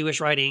are like Jewish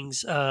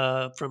writings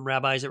from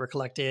rabbis that were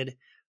collected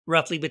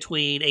roughly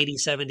between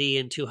 80-70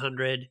 and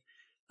 200.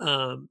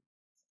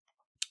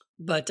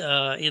 But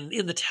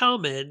in the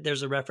Talmud,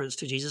 there's a reference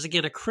to Jesus,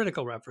 again, a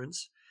critical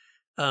reference,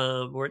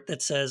 that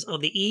says,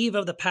 on the eve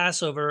of the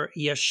Passover,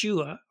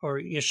 Yeshua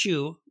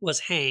was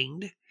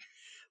hanged.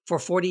 For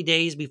 40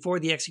 days before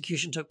the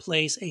execution took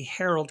place, a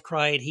herald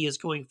cried, he is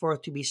going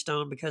forth to be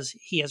stoned because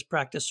he has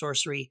practiced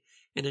sorcery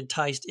and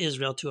enticed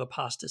Israel to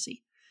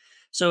apostasy.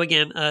 So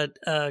again,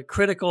 a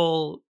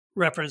critical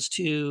reference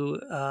to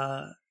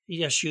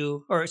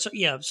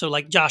Yeshua, so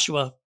like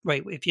Joshua,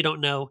 right? If you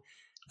don't know,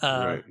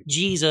 right.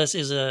 Jesus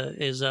is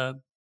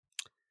an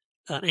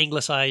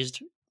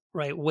anglicized,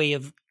 right, way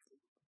of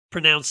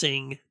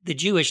pronouncing the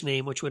Jewish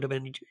name, which would have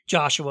been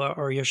Joshua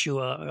or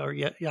Yeshua or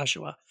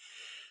Yahshua.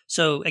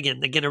 So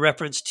again, a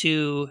reference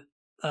to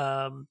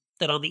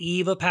that on the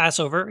eve of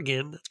Passover.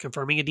 Again, that's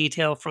confirming a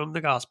detail from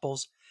the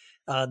Gospels.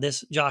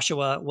 This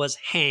Joshua was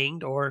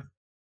hanged, or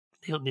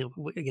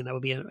again, that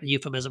would be a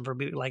euphemism for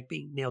like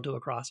being nailed to a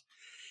cross.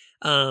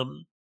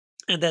 And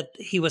that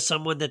he was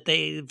someone that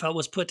they felt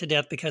was put to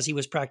death because he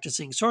was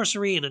practicing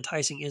sorcery and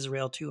enticing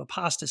Israel to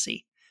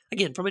apostasy.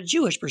 Again, from a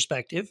Jewish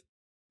perspective,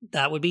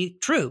 that would be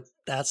true.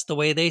 That's the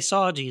way they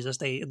saw Jesus.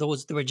 They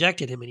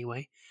rejected him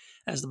anyway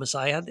as the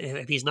Messiah.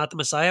 If he's not the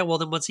Messiah, well,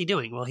 then what's he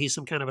doing? Well, he's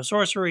some kind of a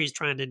sorcerer. He's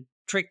trying to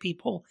trick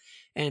people,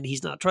 and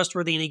he's not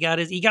trustworthy. And he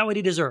got what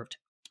he deserved.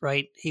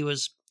 Right? He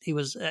was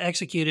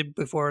executed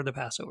before the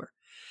Passover.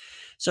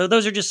 So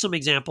those are just some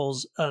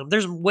examples.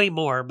 There's way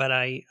more, but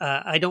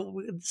I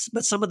don't.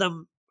 But some of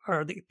them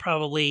are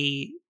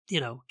probably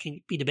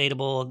can be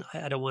debatable, and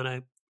I don't want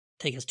to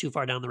take us too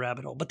far down the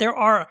rabbit hole. But there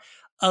are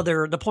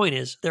other. The point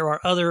is, there are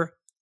other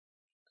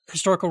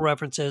historical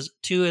references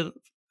to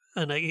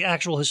an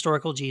actual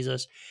historical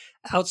Jesus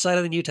outside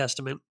of the New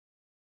Testament.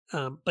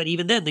 But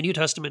even then, the New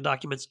Testament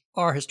documents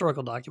are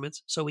historical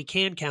documents, so we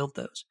can count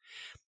those.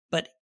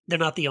 But they're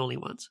not the only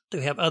ones.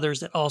 We have others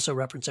that also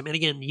reference them, and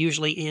again,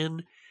 usually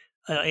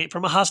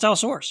from a hostile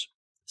source.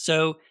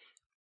 So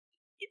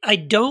I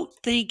don't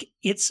think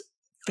it's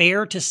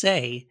fair to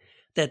say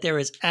that there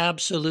is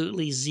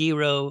absolutely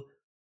zero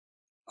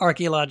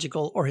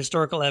archaeological or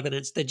historical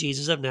evidence that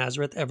Jesus of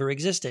Nazareth ever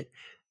existed.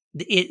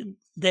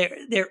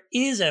 There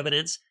is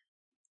evidence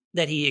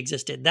that he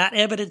existed. That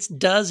evidence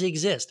does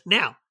exist.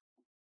 Now,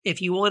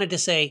 if you wanted to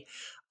say,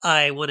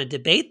 I want to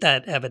debate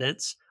that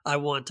evidence, I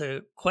want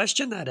to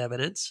question that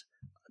evidence,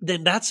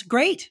 then that's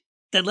great.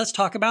 Then let's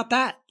talk about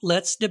that.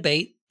 Let's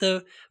debate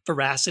the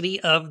veracity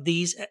of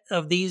these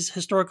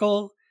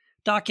historical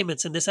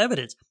documents and this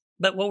evidence.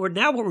 But what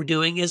we're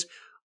doing is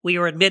we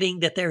are admitting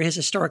that there is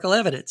historical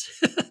evidence.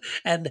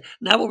 And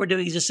now what we're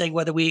doing is just saying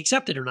whether we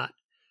accept it or not.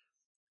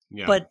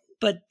 Yeah.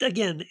 But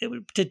again,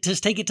 to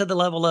take it to the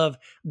level of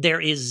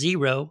there is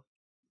zero.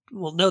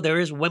 Well, no,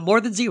 there is way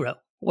more than zero.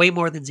 Well,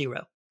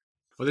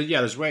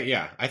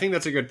 I think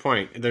that's a good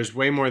point. There's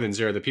way more than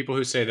zero. The people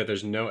who say that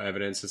there's no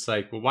evidence, it's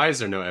like, well, why is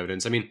there no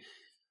evidence? I mean,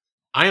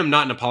 I am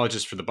not an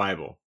apologist for the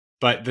Bible,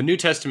 but the New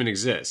Testament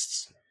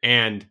exists,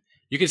 and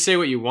you can say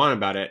what you want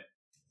about it,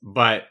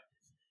 but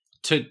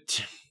to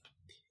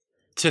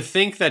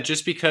think that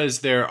just because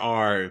there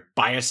are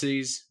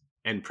biases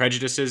and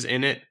prejudices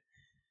in it,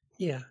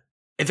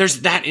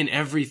 there's that in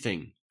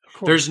everything.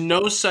 There's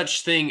no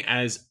such thing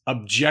as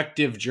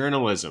objective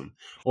journalism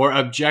or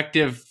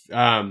objective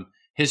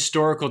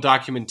historical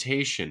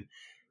documentation.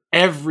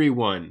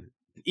 Everyone,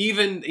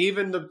 even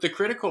the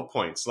critical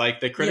points, like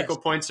the critical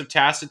points of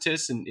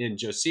Tacitus and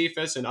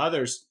Josephus and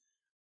others,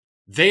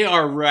 they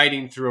are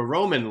writing through a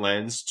Roman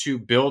lens to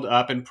build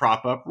up and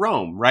prop up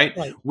Rome, right?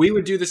 We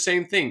would do the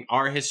same thing.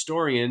 Our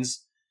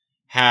historians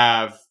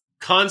have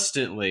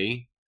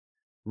constantly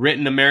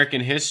written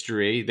American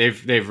history.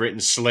 They've written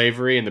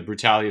slavery and the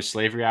brutality of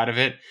slavery out of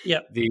it.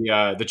 Yep.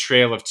 The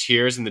Trail of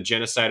Tears and the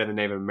genocide of the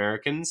Native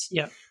Americans.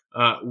 Yeah.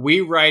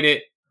 We write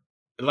it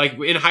like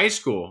in high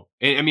school.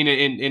 I mean,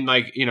 in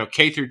like,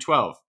 K through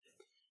 12.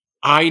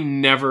 I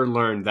never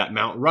learned that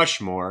Mount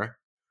Rushmore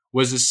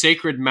was a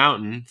sacred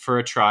mountain for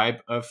a tribe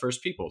of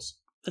First Peoples.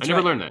 I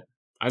never learned that.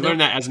 I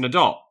learned that as an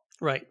adult.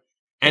 Right.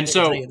 And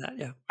so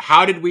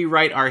how did we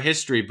write our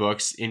history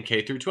books in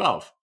K through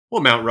 12?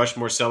 Well, Mount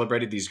Rushmore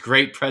celebrated these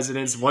great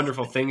presidents,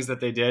 wonderful things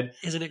that they did.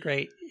 Isn't it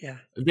great? Yeah.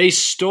 They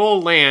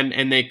stole land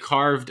and they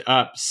carved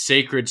up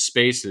sacred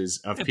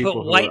spaces of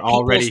people who were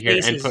already here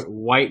and put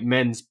white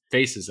men's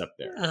faces up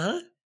there.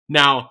 Uh-huh.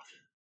 Now,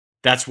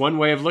 that's one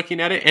way of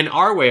looking at it. And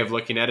our way of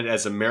looking at it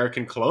as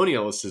American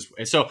colonialists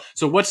is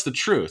so what's the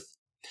truth?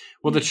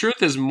 Well, the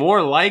truth is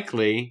more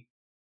likely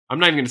I'm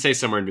not even going to say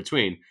somewhere in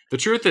between. The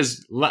truth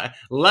is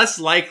less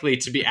likely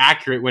to be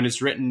accurate when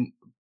it's written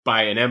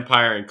by an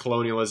empire and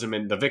colonialism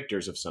and the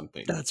victors of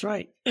something. That's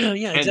right.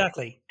 Yeah,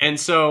 exactly. And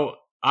so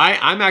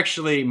I'm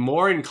actually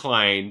more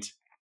inclined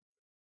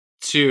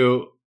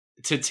to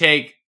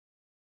take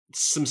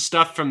some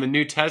stuff from the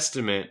New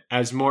Testament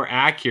as more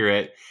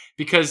accurate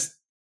because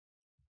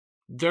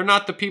they're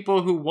not the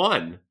people who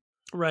won.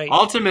 Right.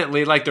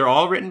 Ultimately, like, they're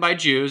all written by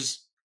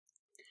Jews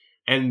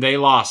and they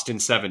lost in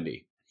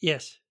 70.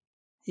 Yes.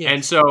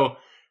 And so,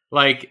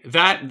 like,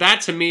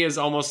 that to me is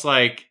almost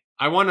like,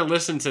 I want to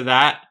listen to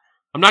that.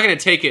 I'm not going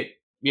to take it,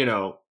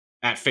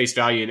 at face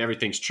value and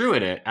everything's true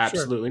in it.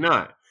 Absolutely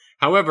not.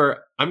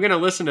 However, I'm going to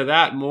listen to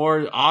that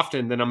more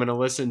often than I'm going to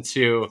listen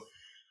to,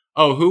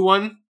 oh, who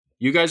won?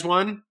 You guys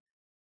won?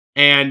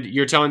 And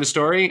you're telling the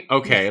story?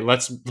 Okay,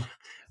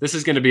 this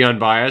is going to be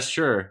unbiased.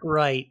 Sure.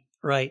 Right.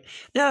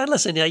 Now,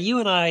 listen, you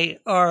and I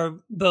are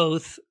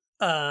both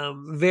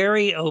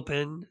very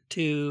open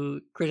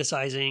to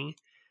criticizing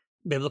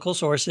biblical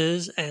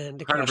sources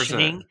and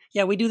questioning. 100%.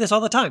 Yeah, we do this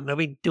all the time. I've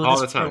been doing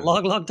this for a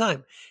long, long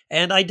time.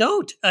 And I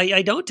don't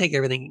take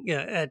everything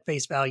at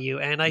face value.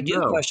 And I do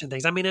question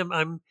things. I mean,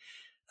 I'm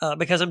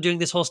because I'm doing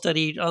this whole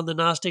study on the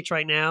Gnostics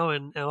right now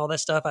and all that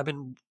stuff. I've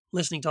been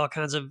listening to all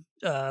kinds of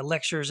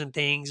lectures and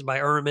things by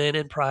Ehrman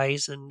and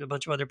Price and a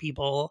bunch of other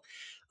people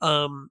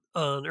on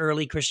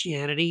early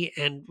Christianity,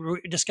 and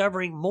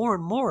discovering more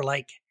and more,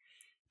 like,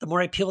 the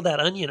more I peel that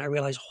onion, I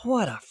realize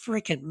what a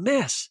freaking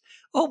mess.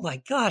 Oh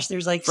my gosh,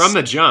 there's like from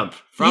the jump.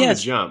 From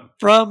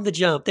the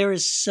jump. There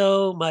is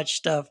so much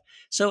stuff.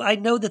 So I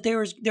know that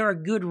there are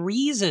good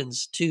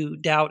reasons to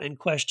doubt and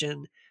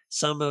question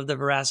some of the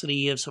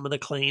veracity of some of the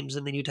claims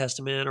in the New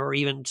Testament, or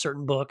even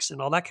certain books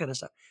and all that kind of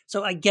stuff.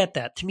 So I get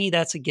that. To me,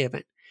 that's a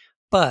given.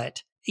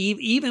 But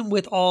even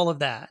with all of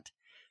that,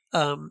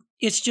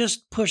 it's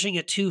just pushing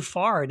it too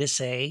far to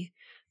say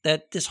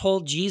that this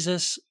whole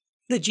Jesus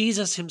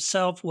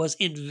himself was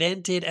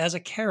invented as a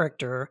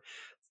character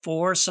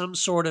for some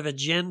sort of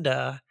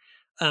agenda.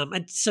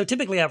 And so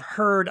typically I've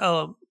heard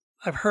a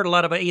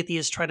lot of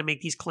atheists try to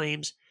make these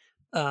claims.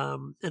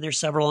 And there's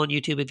several on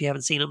YouTube. If you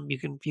haven't seen them, you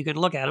can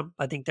look at them.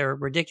 I think they're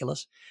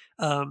ridiculous.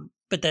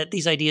 But that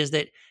these ideas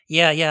that,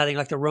 I think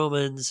like the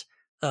Romans,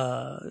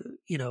 kind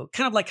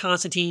of like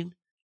Constantine,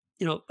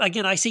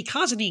 again, I see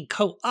Constantine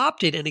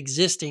co-opted an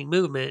existing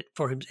movement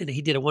for him, and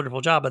he did a wonderful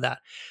job of that.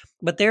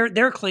 But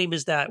their claim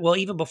is that, well,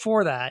 even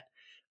before that,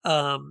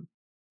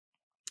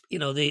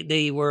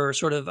 they were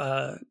sort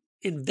of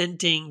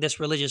inventing this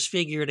religious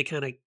figure to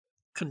kind of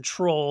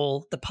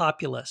control the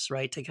populace,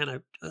 right? To kind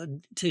of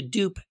to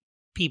dupe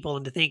people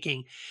into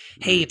thinking,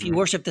 hey, if you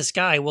worship this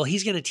guy, well,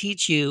 he's going to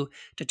teach you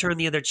to turn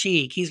the other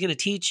cheek. He's going to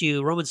teach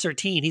you Romans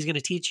 13. He's going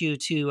to teach you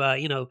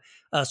to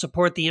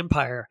support the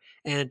empire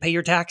and pay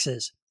your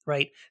taxes.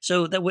 Right.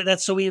 So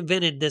so we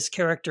invented this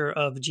character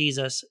of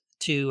Jesus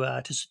to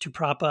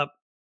prop up,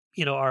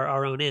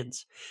 our own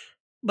ends.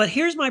 But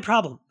here's my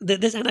problem. By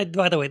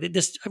the way,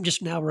 I'm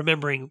just now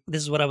remembering,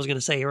 this is what I was going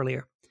to say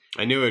earlier.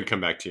 I knew it would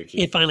come back to you,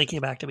 Keith. It finally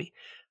came back to me.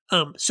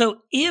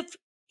 So if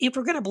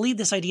we're going to believe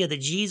this idea that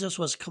Jesus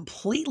was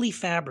completely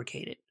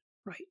fabricated,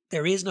 right?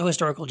 There is no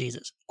historical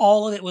Jesus.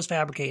 All of it was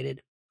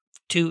fabricated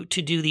to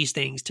do these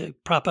things, to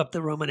prop up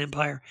the Roman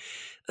Empire,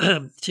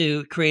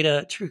 to create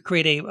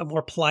a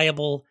more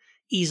pliable,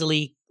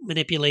 easily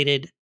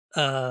manipulated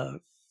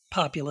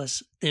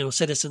populace,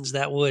 citizens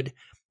that would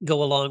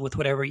go along with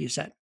whatever you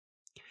said.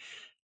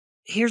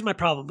 Here's my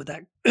problem with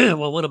that.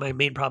 Well, one of my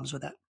main problems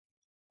with that.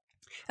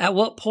 At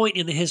what point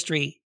in the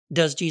history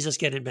does Jesus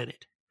get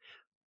invented?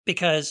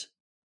 Because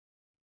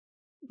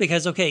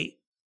okay,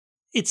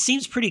 it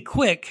seems pretty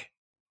quick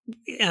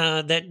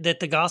that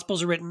the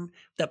Gospels are written,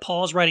 that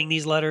Paul's writing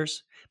these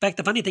letters. In fact,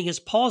 the funny thing is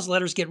Paul's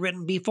letters get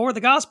written before the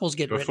Gospels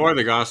get written. Before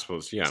the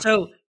Gospels, yeah.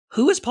 So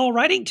who is Paul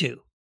writing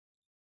to?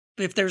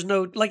 If there's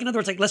no, like, in other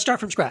words, like, let's start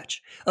from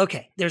scratch.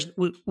 Okay,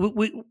 we're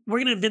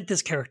going to invent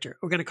this character.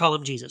 We're going to call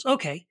him Jesus.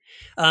 Okay,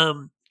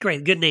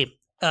 great, good name.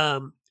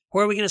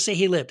 Where are we going to say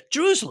he lived?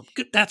 Jerusalem.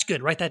 Good, that's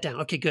good. Write that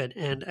down. Okay, good.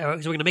 And so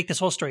we're going to make this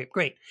whole story up.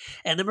 Great.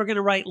 And then we're going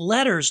to write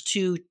letters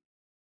to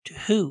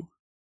who?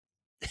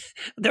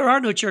 There are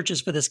no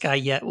churches for this guy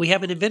yet. We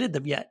haven't invented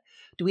them yet.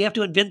 Do we have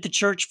to invent the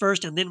church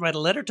first and then write a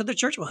letter to the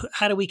church? Well,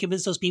 how do we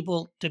convince those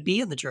people to be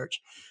in the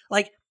church?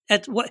 Like,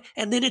 at what?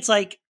 And then it's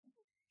like,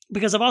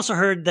 because I've also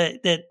heard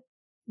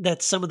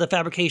that some of the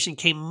fabrication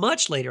came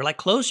much later, like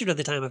closer to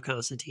the time of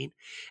Constantine.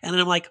 And then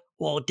I'm like,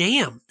 well,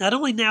 damn, not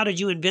only now did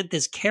you invent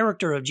this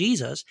character of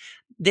Jesus,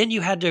 then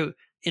you had to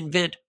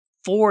invent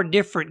 4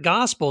 different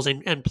gospels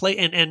and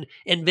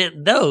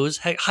invent those,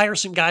 hire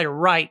some guy to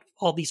write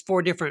all these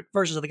 4 different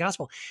versions of the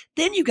gospel.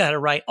 Then you got to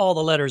write all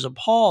the letters of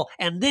Paul.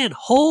 And then,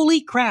 holy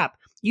crap,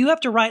 you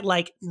have to write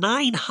like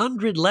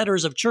 900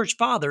 letters of church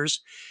fathers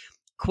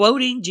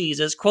quoting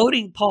Jesus,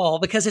 quoting Paul,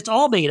 because it's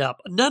all made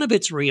up. None of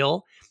it's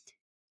real.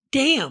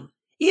 Damn,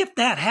 if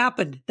that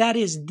happened, that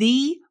is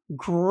the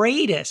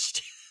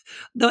greatest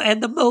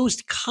and the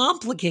most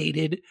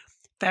complicated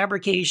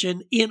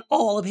fabrication in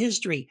all of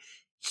history.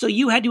 So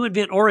you had to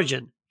invent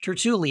Origen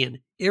Tertullian,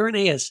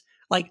 Irenaeus,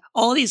 like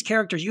all these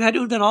characters, you had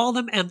to invent all of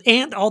them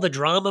and all the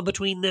drama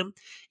between them.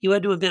 You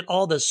had to invent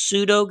all the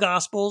pseudo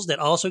gospels that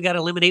also got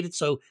eliminated.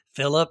 So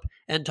Philip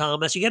and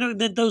Thomas, you got to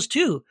invent those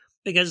too,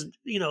 because,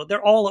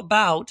 they're all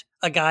about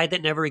a guy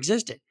that never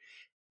existed.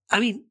 I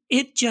mean,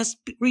 it just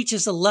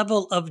reaches a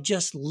level of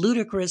just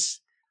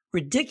ludicrous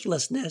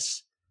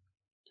ridiculousness.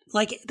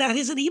 Like, that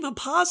isn't even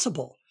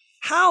possible.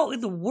 How in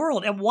the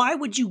world, and why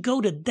would you go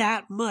to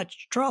that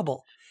much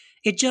trouble?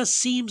 It just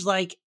seems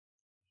like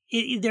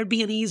there'd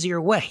be an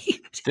easier way.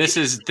 This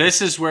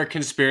is where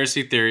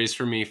conspiracy theories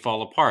for me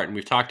fall apart. And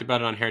we've talked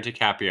about it on Heretic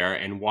Happy Hour,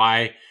 and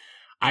why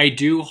I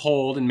do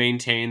hold and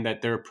maintain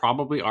that there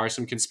probably are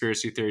some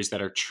conspiracy theories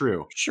that are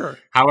true. Sure.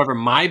 However,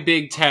 my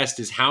big test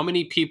is how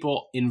many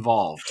people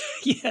involved.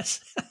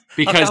 Yes.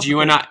 Because you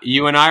and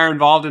I are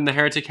involved in the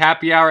Heretic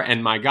Happy Hour,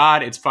 and my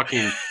God, it's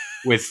fucking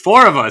with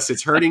 4 of us,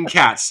 it's herding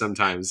cats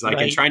sometimes. Like,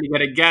 right. and trying to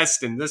get a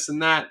guest and this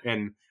and that.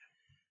 And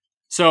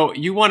so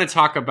you want to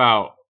talk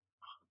about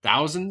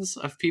thousands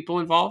of people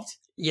involved?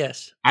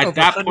 Yes. At over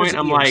that point,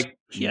 I'm years. like,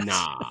 Yes.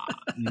 nah,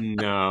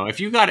 no.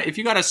 If you got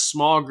a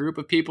small group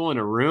of people in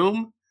a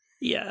room,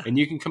 Yeah. and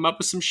you can come up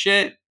with some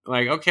shit,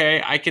 like,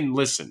 okay, I can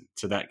listen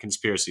to that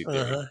conspiracy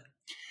theory. Uh-huh.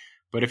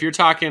 But if you're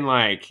talking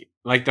like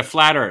the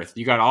flat Earth,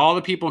 you got all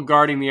the people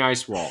guarding the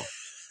ice wall.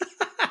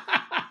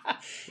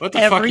 What the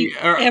fuck?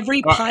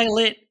 Every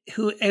pilot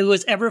who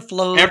has ever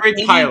flown,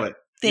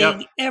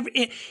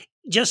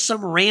 just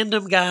some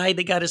random guy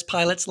that got his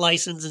pilot's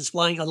license and is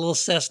flying a little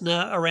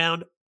Cessna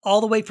around, all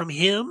the way from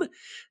him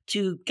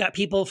to got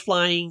people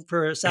flying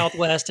for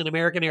Southwest and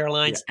American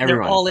Airlines. Yeah,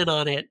 they're all in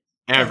on it.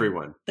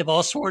 Everyone. They've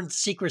all sworn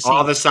secrecy.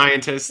 All the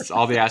scientists,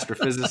 all the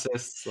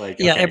astrophysicists. Like,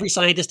 yeah, okay, every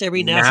scientist,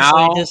 every NASA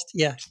scientist.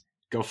 Yeah.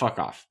 Go fuck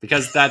off,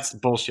 because that's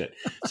bullshit.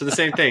 So the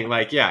same thing,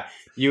 like, yeah,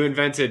 you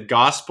invented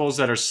gospels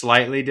that are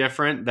slightly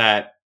different,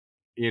 that,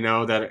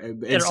 that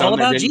they're all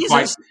about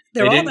Jesus.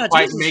 They didn't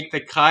quite make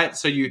the cut.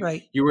 So you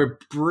were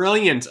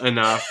brilliant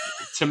enough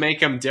to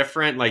make them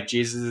different. Like,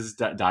 Jesus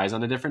dies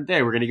on a different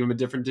day. We're going to give him a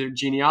different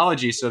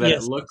genealogy so that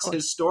it looks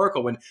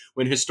historical.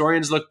 When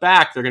historians look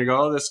back, they're going to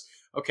go, oh, this.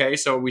 Okay,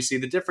 so we see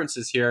the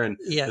differences here, and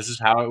this is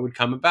how it would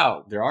come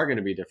about. There are going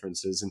to be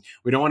differences, and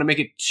we don't want to make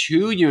it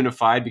too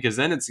unified, because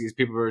then it's these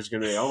people who are just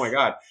going to be, oh my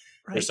God,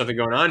 there's something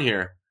going on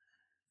here.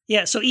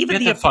 Yeah, so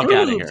even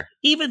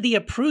the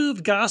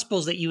approved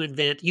gospels that you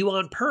invent, you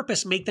on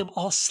purpose make them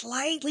all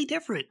slightly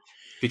different.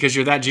 Because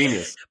you're that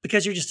genius.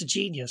 Because you're just a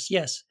genius,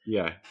 yes.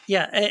 Yeah.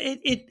 Yeah,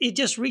 it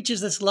just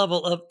reaches this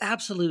level of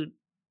absolute.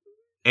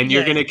 And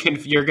you're going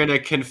to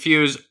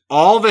confuse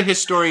all the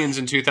historians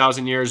in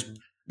 2,000 years,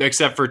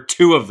 except for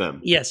 2 of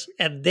them. Yes,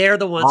 and they're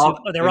the ones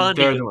they're on.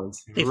 They're the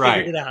ones. They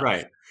figured it out.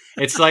 Right.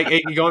 It's like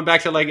going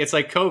back to, like, it's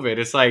like COVID.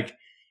 It's like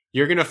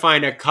you're going to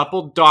find a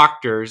couple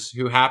doctors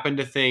who happen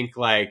to think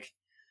like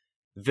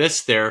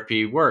this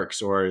therapy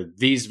works or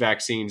these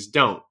vaccines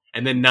don't.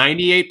 And then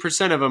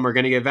 98% of them are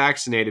going to get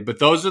vaccinated, but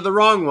those are the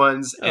wrong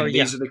ones, and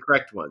these are the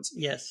correct ones.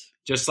 Yes.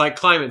 Just like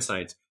climate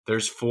science.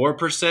 There's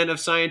 4% of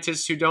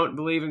scientists who don't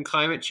believe in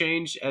climate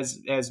change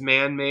as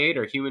man-made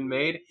or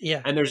human-made.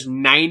 Yeah. And there's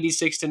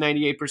 96 to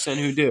 98%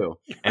 who do.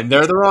 And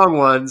they're the wrong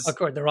ones. Of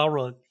course, they're all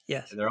wrong.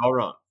 Yes. And they're all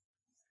wrong.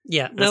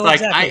 Yeah. No, it's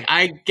like, exactly.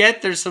 I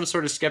get there's some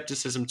sort of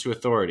skepticism to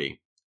authority.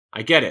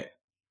 I get it.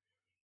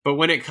 But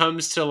when it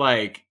comes to,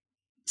 like,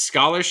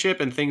 scholarship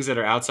and things that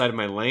are outside of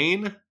my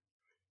lane,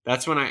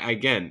 that's when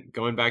again,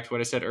 going back to what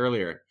I said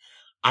earlier,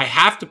 I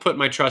have to put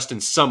my trust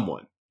in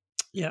someone.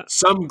 Yeah.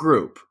 Some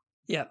group.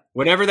 Yeah.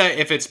 Whatever that,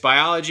 if it's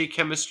biology,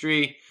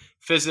 chemistry,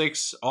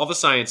 physics, all the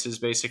sciences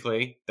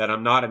basically that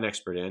I'm not an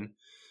expert in,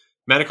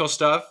 medical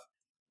stuff,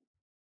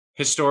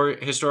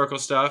 historical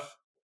stuff.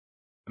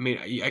 I mean,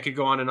 I could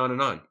go on and on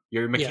and on.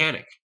 You're a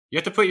mechanic. Yeah. You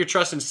have to put your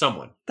trust in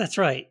someone. That's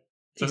right.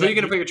 So who are you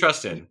going to put your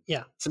trust in?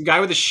 Yeah. Some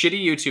guy with a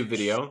shitty YouTube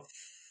video,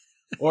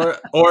 or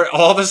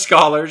all the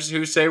scholars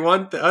who say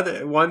one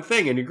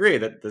thing and agree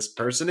that this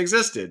person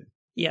existed.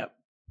 Yeah.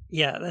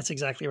 Yeah, that's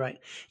exactly right.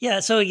 Yeah,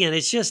 so again,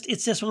 it's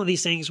just one of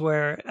these things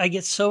where I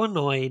get so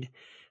annoyed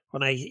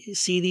when I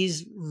see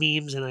these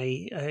memes and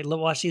I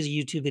watch these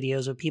YouTube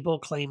videos of people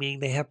claiming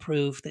they have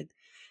proof that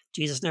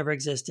Jesus never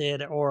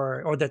existed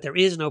or that there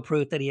is no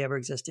proof that he ever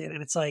existed.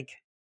 And it's like,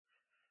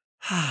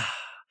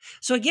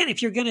 so again,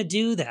 if you're going to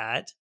do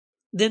that,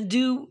 then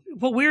do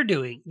what we're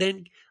doing.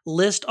 Then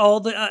list all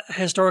the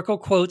historical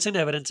quotes and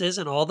evidences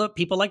and all the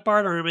people like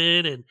Bart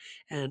Ehrman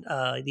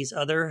and these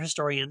other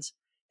historians,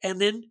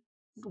 and then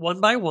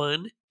one by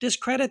one,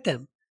 discredit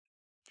them.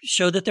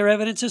 Show that their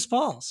evidence is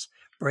false.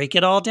 Break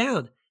it all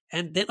down.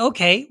 And then,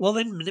 okay, well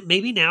then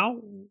maybe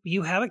now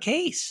you have a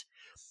case.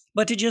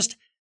 But to just,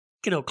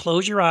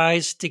 close your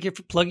eyes,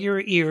 plug your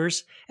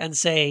ears and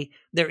say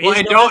there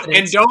is no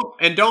evidence.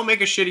 Don't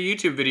make a shitty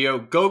YouTube video.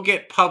 Go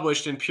get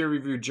published in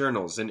peer-reviewed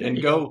journals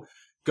and go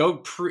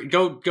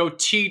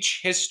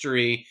teach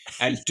history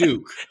at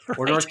Duke right.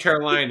 or North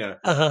Carolina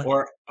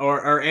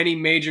or any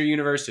major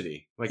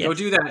university. Like, go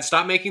do that.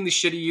 Stop making these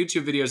shitty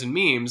YouTube videos and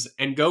memes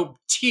and go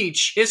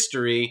teach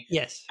history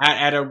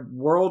at a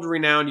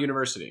world-renowned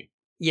university.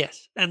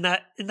 Yes, and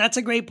that's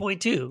a great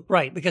point too,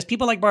 right? Because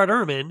people like Bart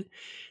Ehrman,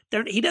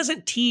 he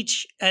doesn't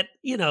teach at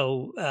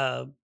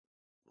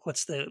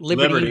what's the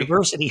Liberty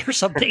University or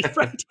something,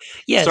 right?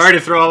 Yes. Sorry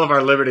to throw all of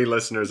our Liberty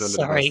listeners under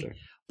the bus there.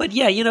 But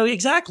yeah,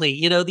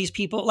 exactly. These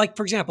people, like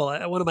for example,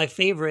 one of my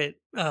favorite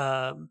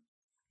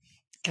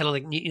kind of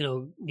like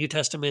New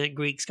Testament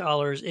Greek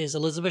scholars is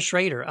Elizabeth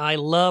Schrader. I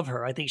love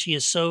her. I think she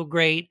is so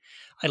great.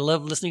 I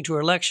love listening to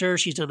her lecture.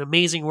 She's done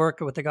amazing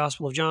work with the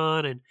Gospel of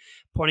John and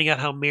pointing out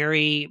how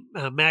Mary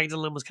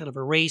Magdalene was kind of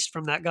erased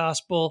from that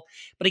gospel.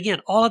 But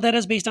again, all of that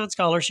is based on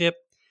scholarship.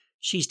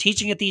 She's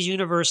teaching at these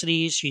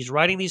universities. She's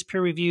writing these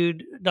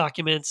peer-reviewed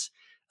documents.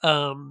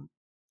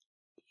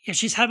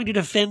 She's having to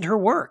defend her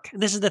work.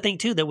 And this is the thing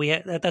too,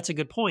 that's a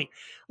good point.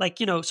 Like,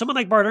 someone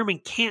like Bart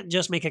Ehrman can't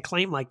just make a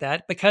claim like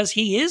that because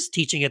he is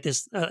teaching at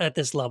this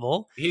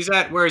level.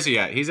 Where is he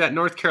at? He's at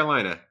North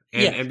Carolina.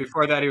 And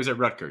before that, he was at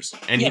Rutgers.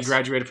 And he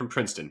graduated from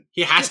Princeton.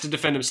 He has to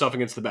defend himself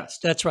against the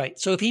best. That's right.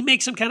 So if he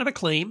makes some kind of a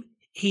claim,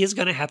 he is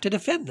going to have to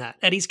defend that.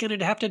 And he's going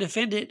to have to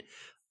defend it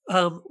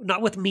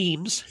not with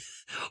memes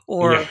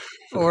or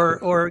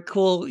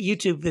cool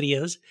YouTube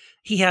videos.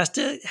 He has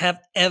to have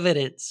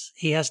evidence.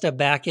 He has to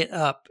back it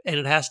up, and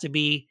it has to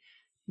be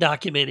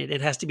documented.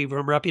 It has to be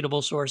from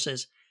reputable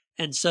sources.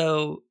 And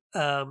so,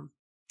 I'm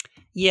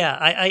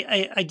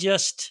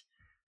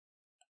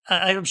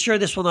sure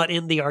this will not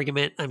end the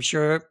argument. I'm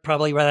sure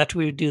probably right after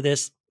we do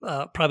this,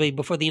 probably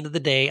before the end of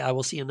the day, I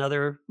will see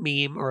another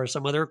meme or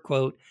some other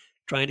quote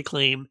trying to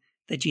claim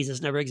that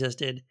Jesus never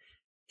existed.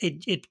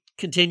 It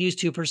continues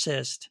to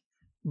persist,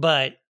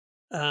 but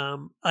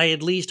I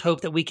at least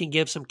hope that we can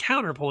give some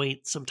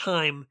counterpoint, some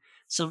time,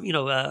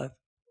 what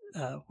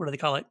do they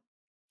call it?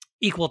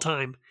 Equal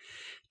time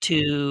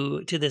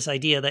to this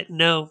idea that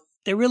no,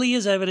 there really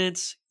is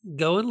evidence.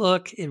 Go and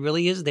look. It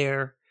really is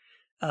there.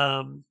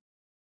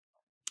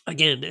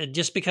 Again,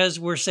 just because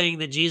we're saying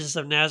that Jesus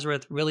of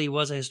Nazareth really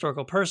was a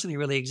historical person, he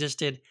really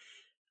existed,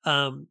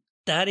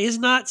 that is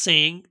not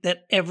saying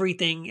that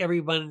everything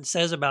everyone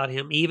says about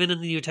him, even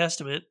in the New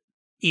Testament,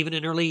 even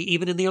in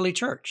the early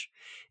church,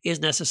 is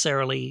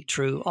necessarily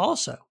true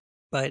also.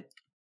 But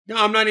no,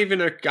 I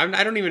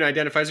don't even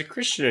identify as a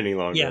Christian any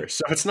longer. Yeah.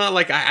 So it's not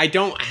like I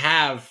don't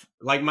have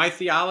like my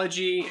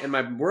theology and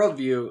my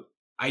worldview.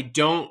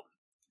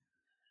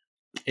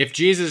 If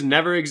Jesus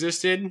never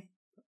existed,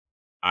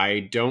 I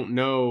don't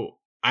know.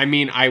 I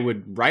mean, I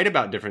would write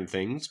about different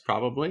things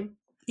probably.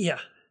 Yeah.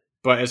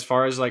 But as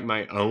far as like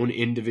my own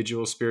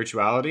individual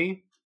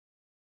spirituality,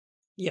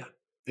 yeah,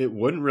 it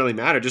wouldn't really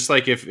matter. Just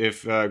like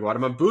if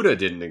Gautama Buddha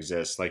didn't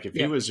exist, like if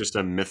he was just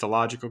a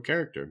mythological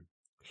character.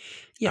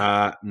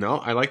 Yeah. No,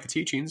 I like the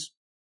teachings.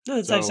 No,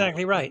 that's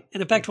exactly right.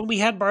 And in fact, when we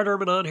had Bart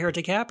Ehrman on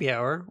Heretic Happy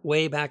Hour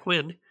way back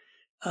when,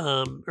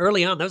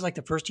 early on, that was like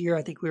the first year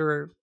I think we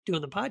were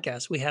doing the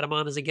podcast. We had him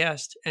on as a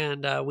guest,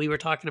 and we were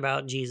talking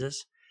about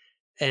Jesus.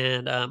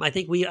 And I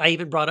think I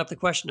even brought up the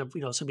question of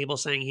some people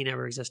saying he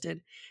never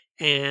existed,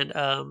 and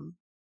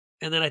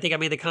then I think I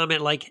made the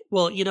comment like,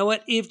 well, you know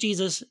what? If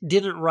Jesus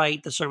didn't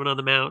write the Sermon on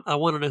the Mount, I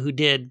want to know who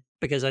did,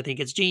 because I think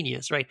it's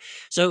genius, right?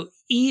 So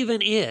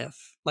even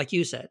if, like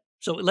you said,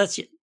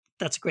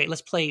 that's great.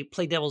 Let's play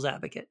devil's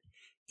advocate.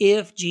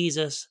 If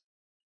Jesus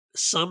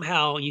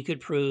somehow you could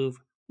prove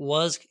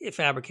was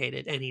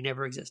fabricated and he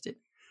never existed,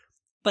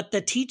 but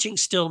the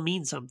teachings still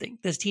mean something.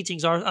 Those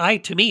teachings are,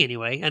 to me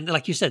anyway, and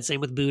like you said,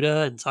 same with Buddha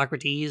and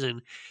Socrates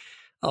and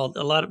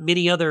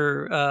many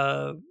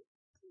other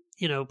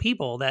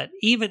people, that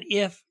even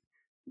if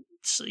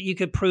you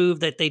could prove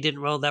that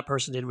that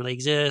person didn't really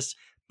exist,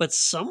 but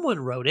someone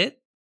wrote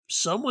it,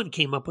 someone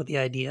came up with the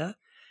idea,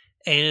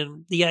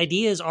 and the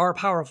ideas are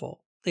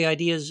powerful. The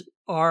ideas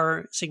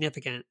are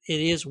significant. It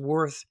is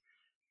worth,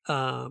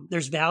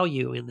 there's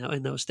value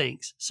in those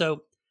things.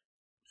 So,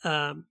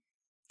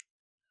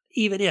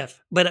 even if,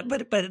 but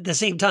at the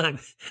same time,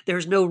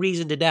 there's no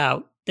reason to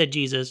doubt that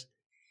Jesus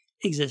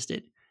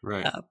existed.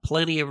 Right.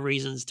 Plenty of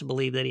reasons to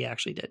believe that he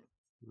actually did.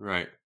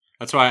 Right.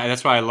 That's why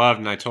I loved,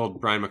 and I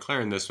told Brian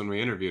McLaren this when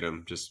we interviewed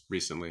him just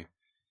recently.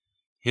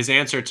 His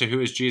answer to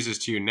who is Jesus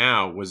to you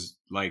now was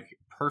like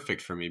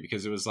perfect for me,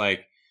 because it was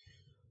like,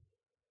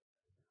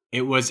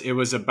 it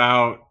was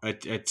about a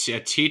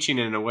teaching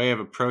and a way of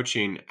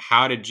approaching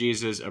how did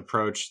Jesus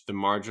approach the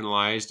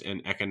marginalized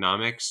and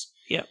economics.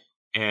 Yep.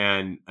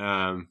 And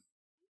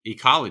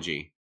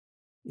ecology.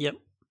 Yep.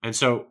 And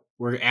so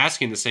we're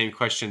asking the same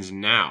questions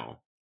now.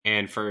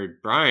 And for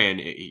Brian,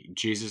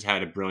 Jesus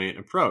had a brilliant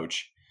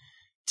approach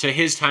to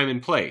his time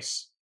and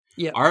place.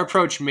 Yep. Our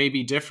approach may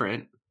be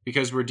different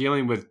because we're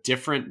dealing with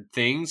different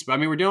things. I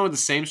mean, we're dealing with the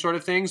same sort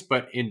of things,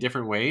 but in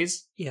different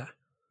ways. Yeah.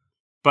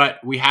 But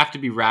we have to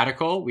be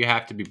radical. We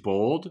have to be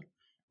bold.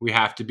 We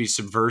have to be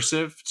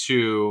subversive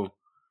to,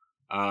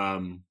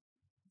 the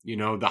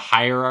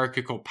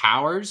hierarchical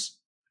powers.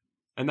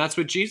 And that's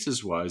what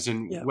Jesus was.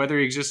 And whether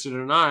he existed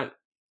or not,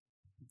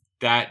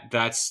 I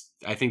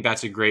think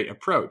that's a great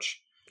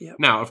approach. Yep.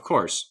 Now, of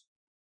course,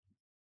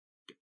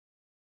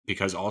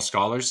 because all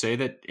scholars say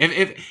that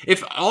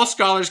if all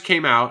scholars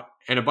came out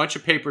and a bunch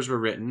of papers were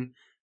written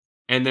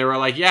and they were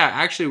like, yeah,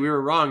 actually we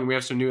were wrong and we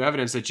have some new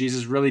evidence that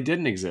Jesus really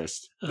didn't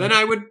exist, then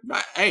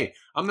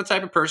I'm the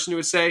type of person who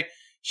would say,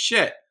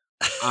 shit,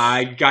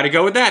 I got to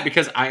go with that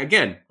because I'm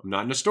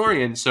not an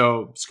historian.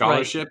 So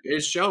scholarship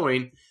is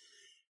showing,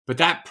 but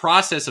that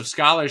process of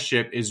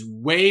scholarship is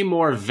way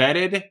more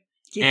vetted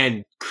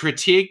and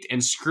critiqued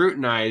and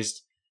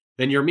scrutinized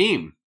than your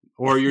meme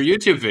or your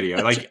YouTube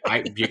video.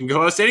 You can go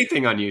post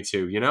anything on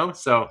YouTube,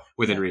 so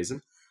within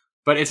reason,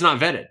 but it's not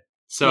vetted.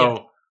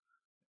 So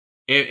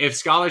if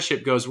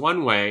scholarship goes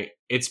one way,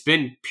 it's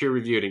been peer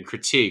reviewed and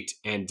critiqued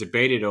and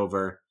debated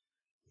over,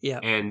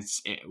 and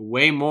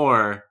way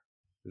more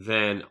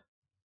than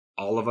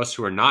all of us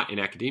who are not in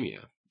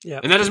academia. Yeah.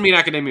 And that doesn't mean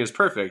academia is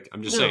perfect.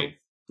 I'm just saying.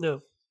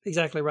 No,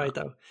 exactly right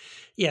though.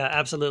 Yeah,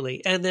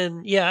 absolutely. And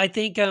then, I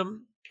think,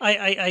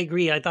 I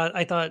agree. I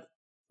thought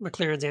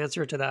McLaren's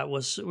answer to that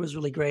was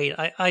really great.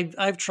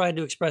 I've tried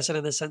to express it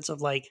in the sense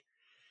of like,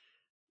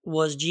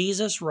 was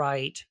Jesus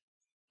right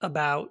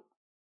about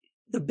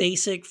the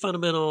basic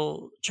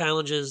fundamental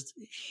challenges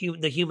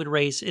the human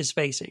race is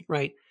facing?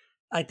 Right.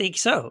 I think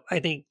so. I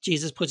think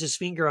Jesus puts his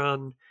finger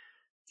on,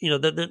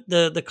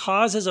 the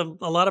causes of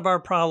a lot of our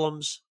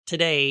problems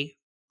today.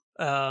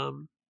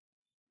 The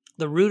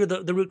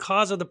root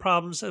cause of the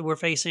problems that we're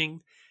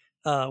facing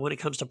when it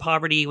comes to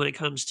poverty, when it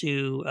comes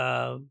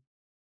to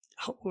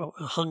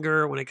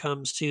hunger, when it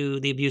comes to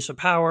the abuse of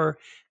power,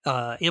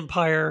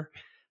 empire.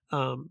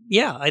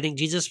 I think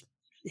Jesus,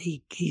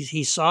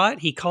 he saw it,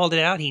 he called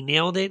it out, he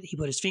nailed it, he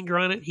put his finger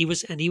on it. He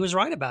was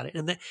right about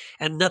it,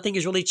 and nothing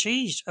has really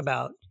changed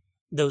about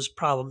those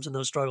problems and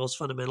those struggles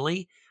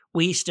fundamentally.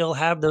 We still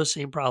have those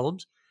same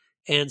problems,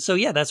 and so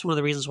that's one of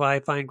the reasons why I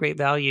find great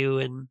value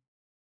in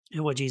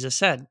what Jesus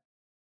said.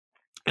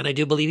 And I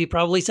do believe he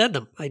probably said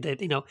them. I did,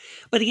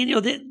 but again,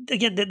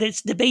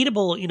 it's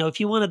debatable. If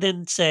you want to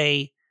then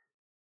say,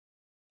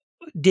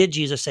 did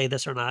Jesus say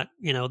this or not?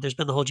 There's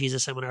been the whole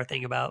Jesus seminar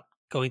thing about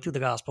going through the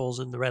Gospels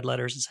and the red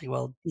letters and saying,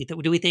 well,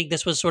 do we think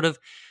this was sort of,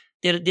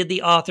 did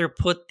the author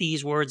put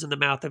these words in the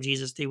mouth of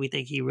Jesus? Do we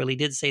think he really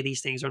did say these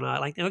things or not?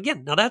 Like,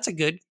 again, now that's a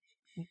good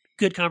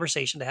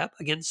conversation to have.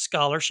 Again,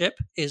 scholarship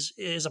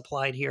is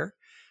applied here.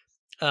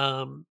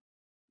 And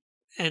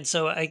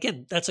so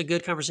again, that's a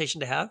good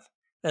conversation to have.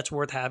 That's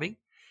worth having.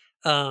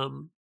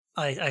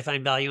 I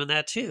find value in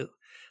that too.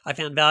 I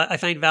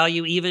find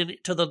value even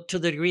to the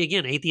degree,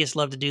 again, atheists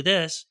love to do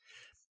this,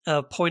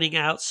 pointing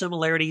out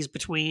similarities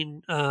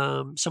between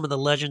some of the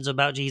legends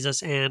about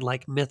Jesus and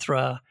like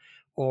Mithra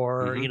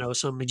or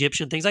some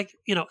Egyptian things. Like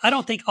I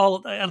don't think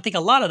a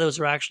lot of those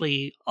are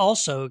actually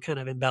also kind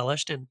of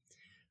embellished, and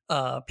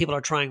people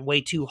are trying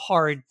way too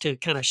hard to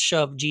kind of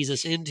shove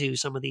Jesus into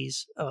some of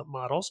these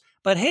models.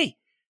 But hey,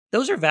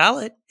 those are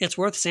valid. It's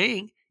worth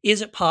saying.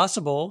 Is it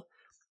possible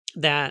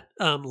that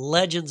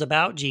legends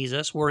about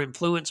Jesus were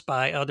influenced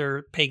by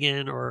other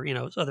pagan or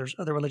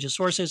other religious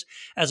sources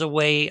as a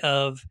way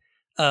of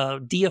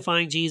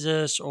deifying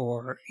Jesus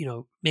or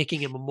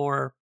making him a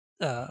more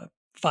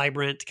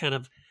vibrant kind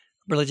of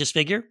religious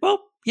figure? Well,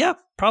 yeah,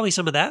 probably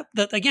some of that.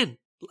 But again,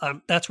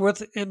 that's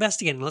worth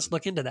investigating. Let's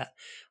look into that.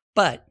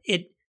 But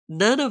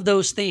none of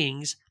those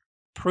things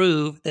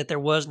prove that there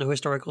was no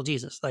historical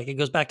Jesus. Like, it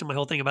goes back to my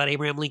whole thing about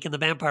Abraham Lincoln, the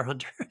vampire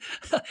hunter.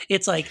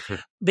 It's like,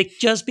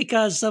 just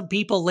because some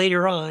people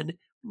later on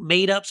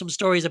made up some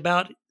stories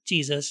about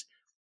Jesus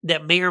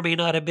that may or may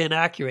not have been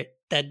accurate,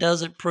 that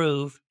doesn't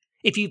prove,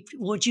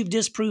 once you've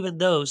disproven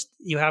those,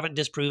 you haven't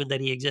disproven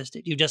that he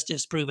existed. You've just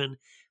disproven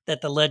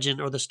that the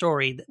legend or the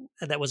story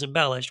that was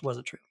embellished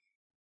wasn't true.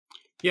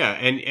 Yeah,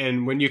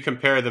 and when you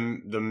compare the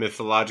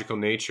mythological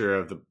nature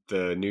of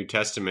the New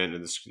Testament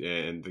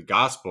and the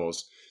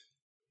Gospels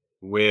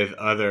with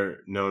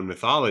other known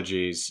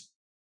mythologies,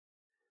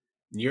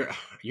 you're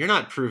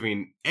not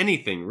proving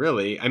anything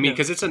really. I mean,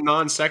 because it's a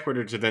non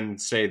sequitur to then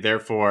say,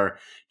 therefore,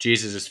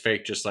 Jesus is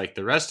fake just like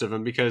the rest of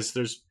them, because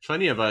there's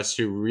plenty of us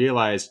who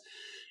realize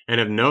and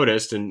have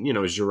noticed, and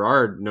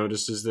Girard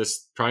notices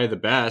this probably the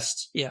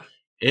best. Yeah.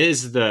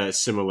 Is the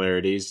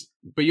similarities,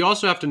 but you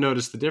also have to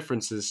notice the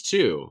differences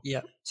too.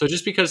 Yeah. So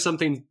just because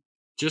something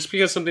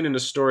in a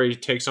story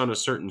takes on a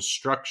certain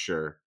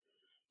structure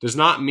does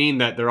not mean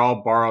that they're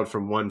all borrowed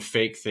from one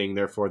fake thing,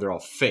 therefore they're all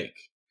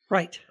fake.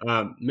 Right.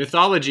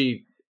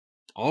 Mythology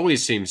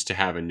always seems to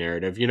have a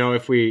narrative.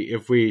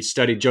 If we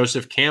study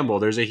Joseph Campbell,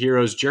 there's a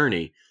hero's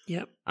journey.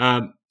 Yep.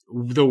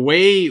 The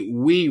way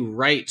we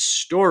write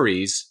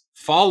stories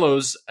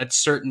follows a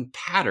certain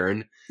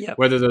pattern,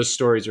 whether those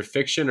stories are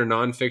fiction or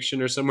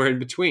nonfiction or somewhere in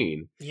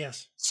between.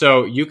 Yes.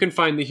 So you can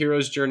find the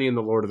hero's journey in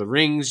The Lord of the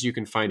Rings. You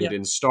can find it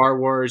in Star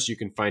Wars. You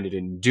can find it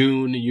in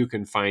Dune. You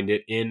can find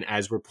it in,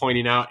 as we're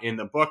pointing out in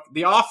the book,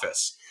 The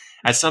Office,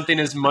 as something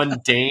as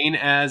mundane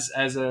as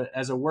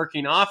a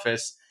working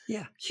office.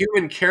 Yeah.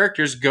 Human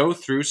characters go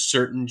through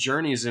certain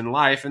journeys in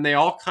life, and they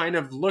all kind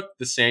of look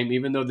the same,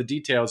 even though the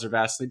details are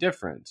vastly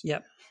different.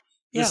 Yep.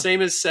 The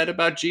same is said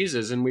about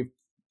Jesus, and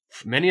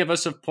many of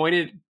us have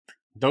pointed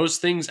those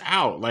things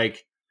out.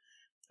 Like,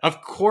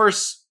 of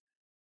course,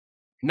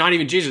 not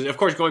even Jesus. Of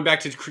course, going back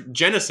to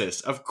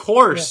Genesis, of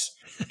course,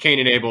 Cain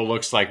and Abel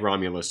looks like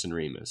Romulus and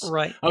Remus.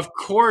 Right. Of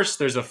course,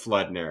 there's a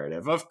flood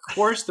narrative. Of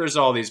course, there's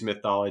all these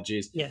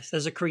mythologies. Yes,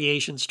 there's a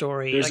creation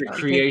story. There's a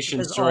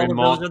creation story.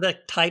 Those are the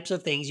types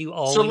of things you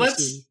always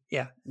see.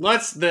 Yeah.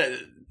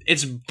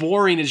 It's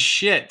boring as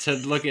shit to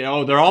look at.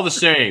 Oh, they're all the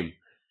same.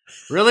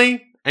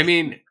 Really? I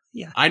mean,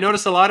 yeah. I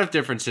notice a lot of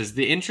differences.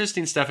 The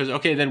interesting stuff is,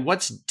 okay, then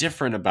what's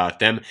different about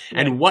them,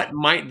 and what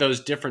might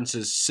those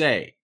differences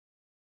say?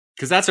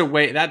 Because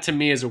that to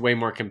me is a way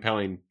more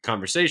compelling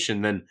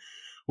conversation than,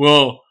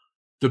 well,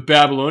 the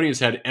Babylonians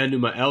had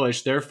Enuma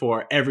Elish,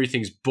 therefore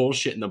everything's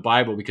bullshit in the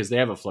Bible because they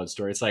have a flood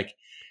story. It's like,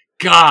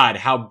 God,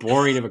 how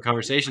boring of a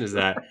conversation is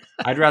that?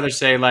 I'd rather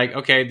say, like,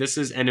 okay, this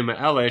is Enuma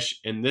Elish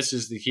and this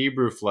is the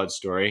Hebrew flood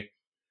story.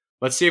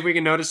 Let's see if we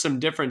can notice some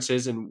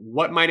differences and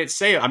what might it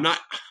say. I'm not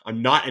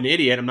an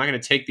idiot. I'm not going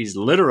to take these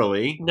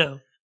literally. No.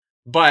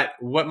 But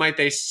what might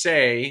they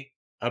say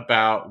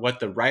about what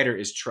the writer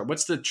is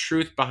what's the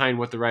truth behind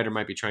what the writer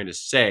might be trying to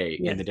say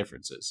in the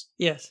differences?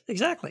 Yes,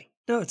 exactly.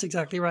 No, it's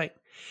exactly right.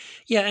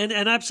 Yeah, and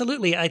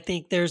absolutely, I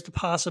think there's the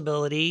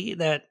possibility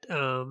that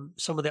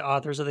some of the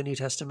authors of the New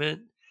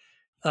Testament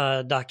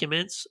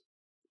documents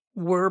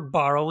were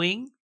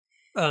borrowing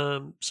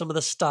some of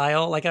the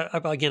style. Like,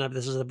 again,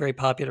 this is a very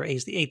popular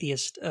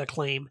atheist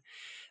claim,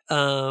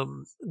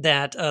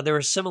 that there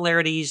are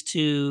similarities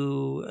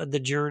to the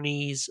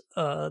journeys,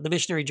 the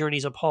missionary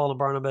journeys of Paul and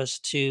Barnabas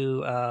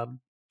to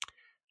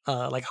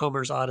like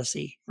Homer's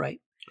Odyssey, right?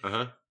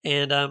 Uh-huh.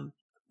 And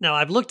now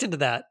I've looked into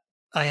that.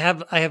 I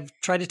have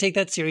tried to take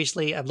that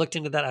seriously. I've looked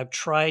into that. I've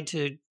tried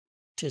to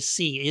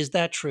see, is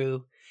that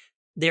true?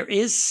 There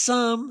is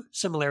some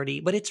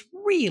similarity, but it's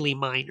really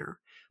minor.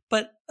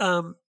 But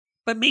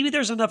maybe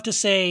there's enough to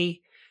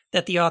say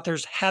that the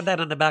authors had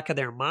that in the back of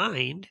their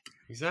mind.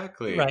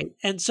 Exactly. Right.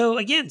 And so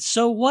again,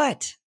 so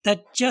what?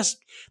 That's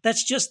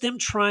just them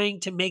trying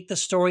to make the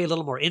story a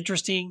little more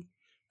interesting.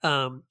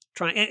 Again,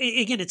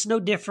 it's no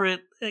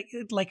different,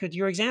 like with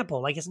your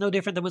example, like it's no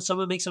different than when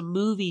someone makes a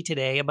movie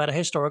today about a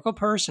historical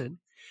person.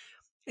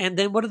 And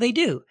then what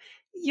do?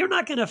 You're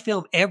not going to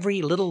film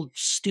every little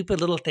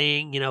stupid little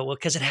thing,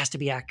 because it has to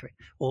be accurate.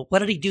 Well, what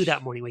did he do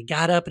that morning? He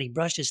got up and he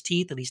brushed his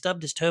teeth and he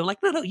stubbed his toe. Like,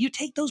 no, you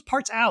take those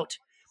parts out.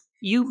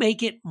 You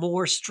make it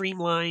more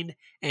streamlined,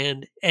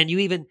 and you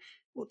even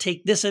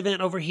take this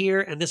event over here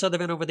and this other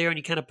event over there, and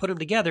you kind of put them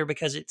together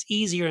because it's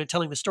easier in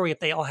telling the story if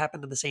they all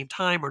happen at the same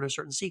time or in a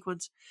certain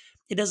sequence.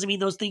 It doesn't mean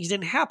those things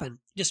didn't happen.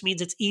 It just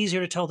means it's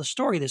easier to tell the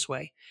story this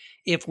way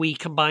if we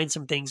combine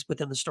some things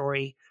within the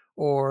story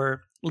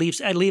or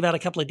leave out a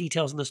couple of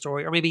details in the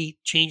story or maybe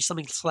change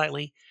something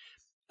slightly.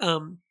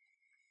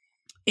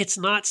 It's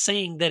not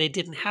saying that it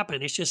didn't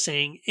happen. It's just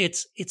saying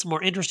it's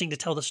more interesting to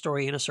tell the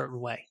story in a certain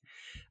way.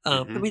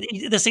 I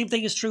mean, the same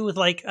thing is true with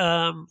like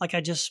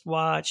I just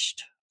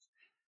watched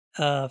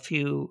a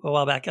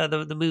while back,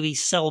 the movie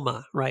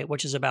Selma, right,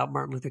 which is about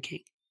Martin Luther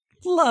King.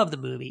 Love the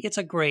movie. It's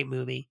a great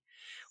movie.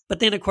 But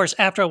then, of course,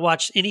 after I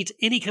watch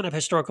any kind of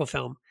historical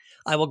film,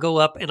 I will go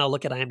up and I'll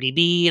look at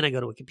IMDb and I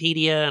go to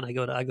Wikipedia and I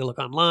go look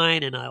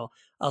online and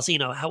I'll see,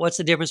 what's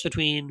the difference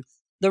between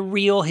the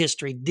real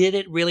history? Did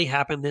it really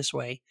happen this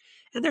way?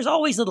 And there's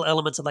always little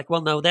elements of like,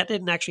 well, no, that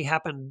didn't actually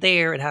happen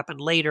there. It happened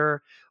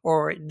later,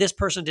 or this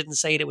person didn't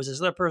say it. It was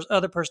this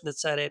other person that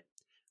said it.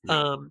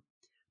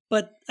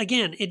 But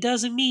again, it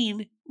doesn't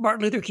mean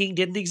Martin Luther King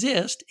didn't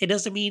exist. It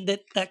doesn't mean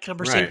that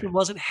conversation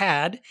wasn't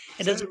had.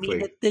 It doesn't mean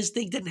that this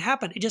thing didn't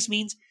happen. It just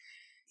means,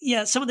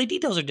 some of the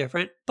details are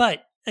different.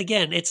 But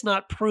again, it's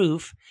not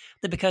proof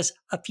that because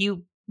a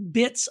few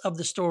bits of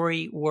the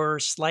story were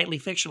slightly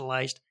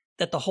fictionalized,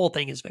 that the whole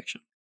thing is fiction.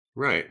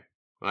 Right.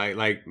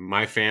 Like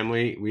my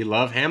family, we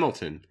love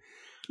Hamilton.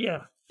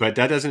 Yeah. But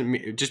that doesn't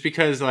mean, just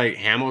because like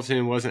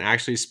Hamilton wasn't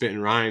actually spitting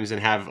rhymes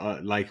and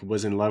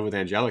was in love with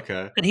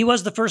Angelica. And he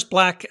was the first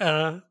black.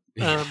 They're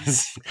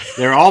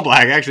all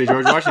black. Actually,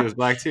 George Washington was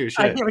black too.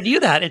 Shit. I never knew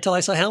that until I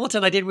saw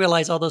Hamilton. I didn't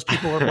realize all those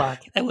people were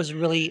black. That was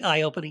really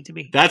eye opening to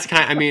me. That's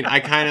I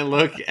kind of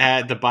look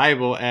at the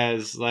Bible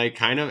as like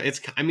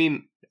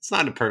it's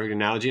not a perfect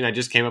analogy, and I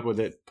just came up with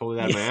it, pulled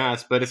it out of my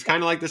ass. But it's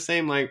kind of like the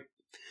same. Like,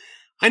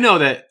 I know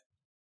that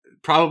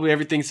probably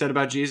everything said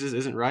about Jesus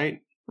isn't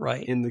right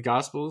in the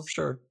Gospels.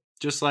 Sure.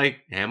 Just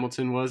like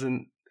Hamilton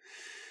wasn't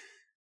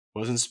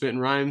spitting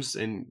rhymes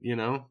and,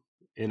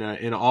 in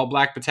an all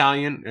black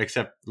battalion,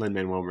 except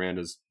Lin-Manuel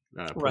Miranda's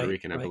Puerto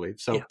Rican, I believe.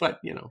 So, but,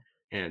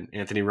 and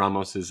Anthony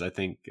Ramos is, I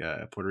think,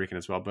 Puerto Rican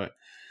as well. But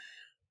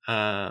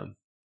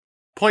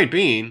point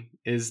being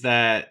is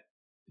that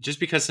just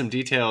because some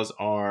details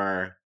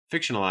are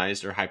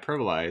fictionalized or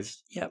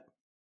hyperbolized,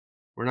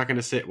 we're not going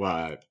to say,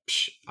 well,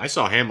 I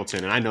saw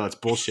Hamilton and I know it's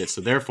bullshit, so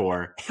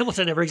therefore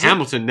Hamilton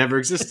never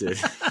existed.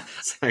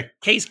 It's like,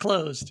 case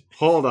closed.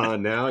 Hold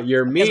on now.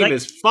 Your meme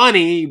is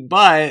funny,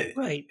 but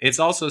right. It's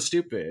also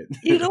stupid.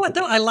 You know what,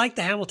 though? I like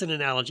the Hamilton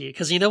analogy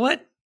because you know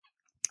what?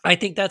 I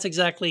think that's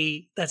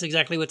exactly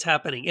what's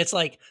happening. It's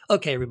like,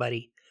 okay,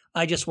 everybody,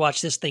 I just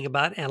watched this thing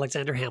about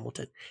Alexander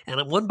Hamilton,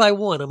 and one by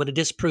one, I'm going to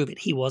disprove it.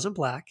 He wasn't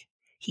black.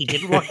 He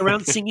didn't walk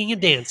around singing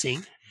and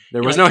dancing.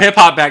 There was no hip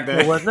hop back then.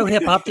 There was no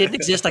hip hop. Didn't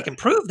exist. I can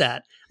prove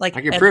that. Like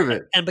I can prove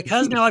it. And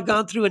because now I've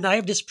gone through and I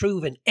have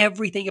disproven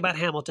everything about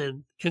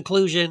Hamilton.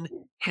 Conclusion: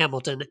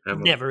 Hamilton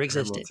never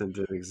existed.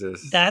 Hamilton didn't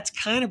exist. That's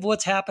kind of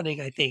what's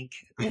happening, I think.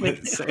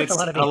 With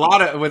a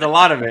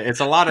lot of it. It's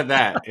a lot of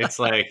that. It's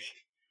like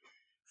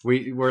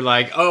we're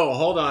like, oh,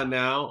 hold on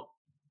now.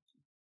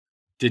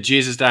 Did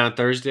Jesus die on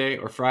Thursday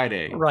or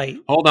Friday? Right.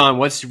 Hold on.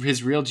 What's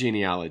his real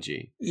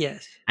genealogy?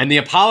 Yes. And the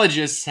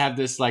apologists have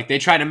this, like, they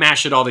try to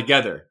mash it all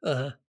together.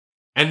 Uh-huh.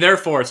 And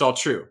therefore, it's all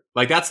true.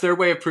 Like, that's their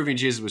way of proving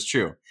Jesus was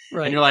true.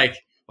 Right. And you're like,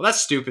 well, that's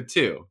stupid,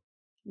 too.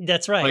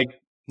 That's right.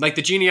 Like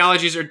the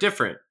genealogies are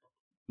different.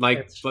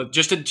 Like, but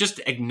just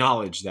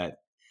acknowledge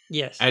that.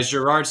 Yes. As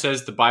Girard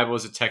says, the Bible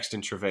is a text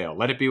in travail.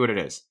 Let it be what it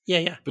is.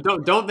 Yeah. But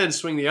don't then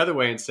swing the other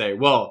way and say,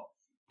 well,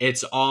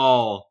 it's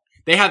all...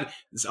 They have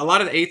a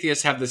lot of the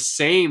atheists have the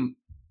same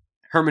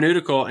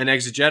hermeneutical and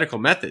exegetical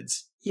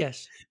methods.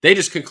 Yes. They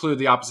just conclude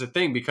the opposite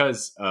thing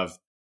because of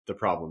the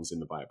problems in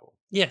the Bible.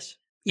 Yes.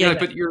 Yeah.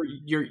 But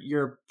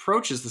your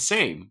approach is the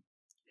same,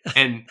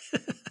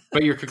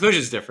 but your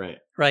conclusion is different.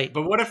 Right.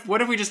 But what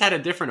if we just had a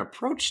different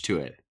approach to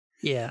it?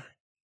 Yeah.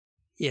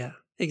 Yeah.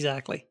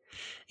 Exactly.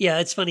 Yeah.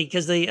 It's funny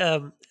because they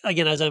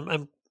again, as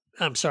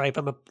I'm sorry if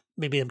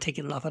maybe I'm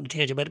taking it off on a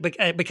tangent,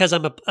 but because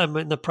I'm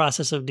in the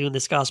process of doing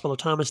this Gospel of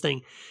Thomas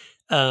thing.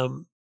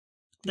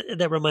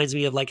 That reminds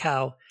me of like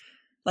how,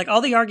 like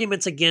all the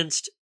arguments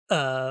against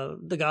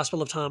the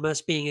Gospel of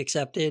Thomas being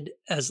accepted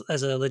as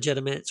a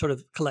legitimate sort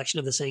of collection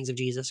of the sayings of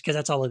Jesus, because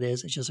that's all it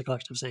is. It's just a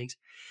collection of sayings.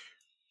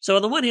 So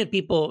on the one hand,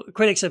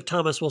 critics of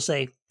Thomas will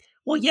say,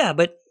 well, yeah,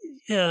 but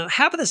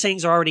half of the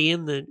sayings are already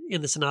in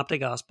the Synoptic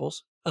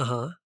Gospels.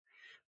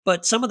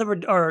 But some of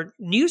them are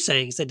new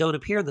sayings that don't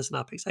appear in the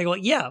Synoptics. I go,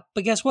 yeah,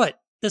 but guess what?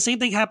 The same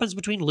thing happens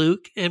between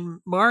Luke and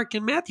Mark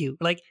and Matthew,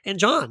 and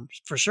John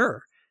for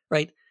sure.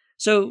 Right.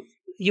 So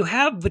you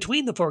have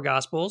between the four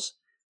Gospels,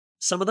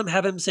 some of them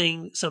have him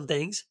saying some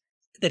things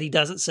that he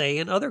doesn't say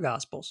in other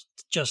Gospels,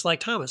 just like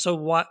Thomas. So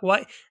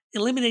why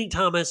eliminating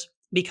Thomas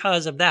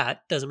because of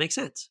that doesn't make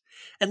sense.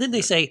 And then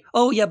they say,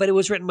 oh yeah, but it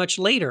was written much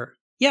later.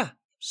 Yeah.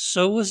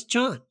 So was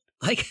John.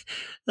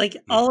 Like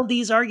all of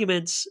these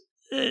arguments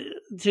to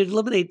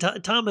eliminate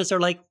Thomas are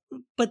like,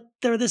 but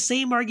they're the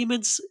same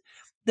arguments.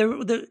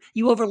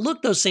 You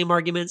overlook those same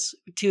arguments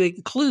to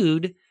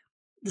include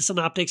the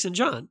Synoptics and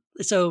John.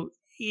 So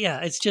yeah,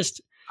 it's just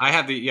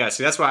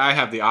see, that's why I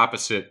have the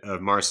opposite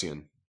of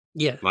Marcion.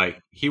 Yeah.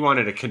 Like he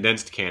wanted a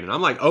condensed canon.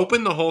 I'm like,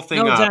 open the whole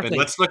thing up and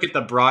let's look at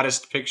the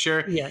broadest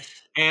picture. Yes.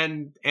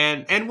 And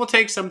we'll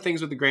take some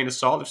things with a grain of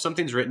salt. If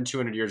something's written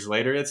 200 years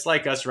later, it's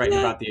like us writing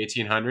about the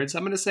 1800s.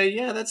 I'm going to say,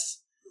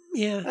 that's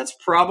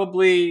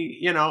probably,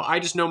 I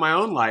just know my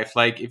own life.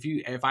 Like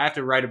if I have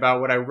to write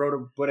about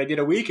what I did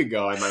a week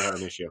ago, I might have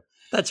an issue.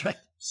 That's right.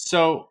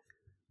 So,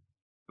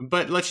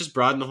 but let's just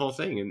broaden the whole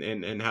thing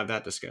and have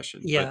that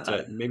discussion. Yeah.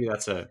 But maybe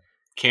that's a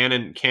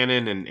canon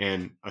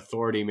and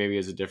authority maybe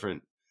is a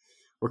different.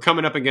 We're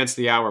coming up against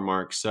the hour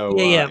mark. So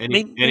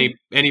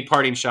any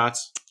parting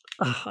shots?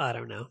 I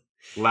don't know.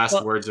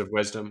 Last words of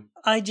wisdom.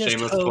 I just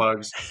shameless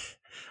plugs.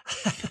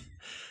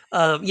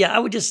 I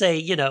would just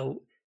say,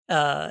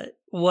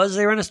 was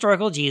there an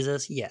historical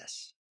Jesus?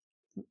 Yes.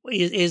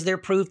 Is there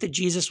proof that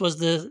Jesus was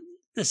the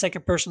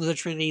second person of the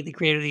Trinity, the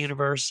creator of the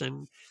universe,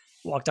 and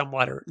walked on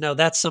water? No,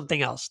 that's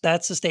something else.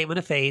 That's a statement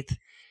of faith,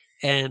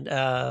 and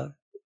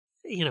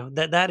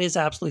that is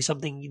absolutely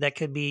something that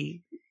could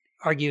be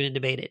argued and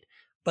debated.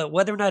 But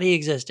whether or not he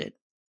existed,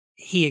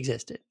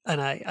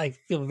 and I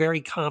feel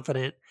very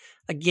confident.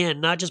 Again,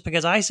 not just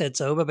because I said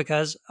so, but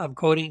because I'm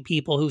quoting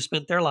people who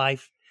spent their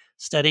life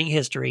studying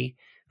history,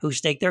 who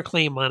stake their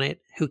claim on it,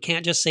 who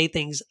can't just say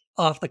things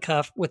off the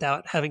cuff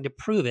without having to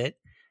prove it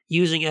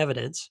using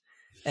evidence.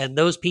 And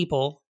those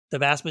people, the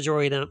vast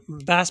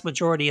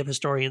majority of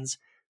historians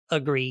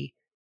agree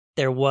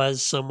there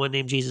was someone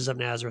named Jesus of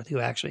Nazareth who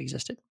actually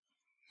existed.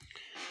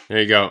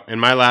 There you go.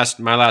 And my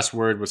last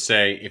word was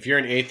say, if you're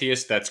an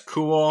atheist, that's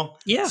cool.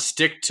 Yeah.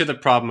 Stick to the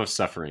problem of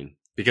suffering,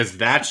 because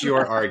that's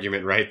your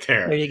argument right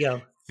there. There you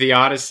go.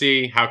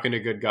 Theodicy, how can a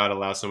good God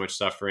allow so much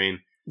suffering?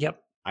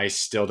 Yep. I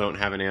still don't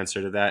have an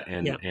answer to that.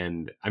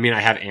 And I mean,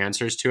 I have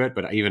answers to it,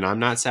 but even I'm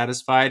not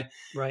satisfied.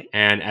 Right.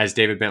 And as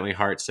David Bentley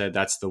Hart said,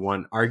 that's the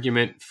one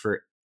argument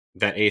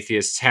that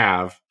atheists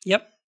have.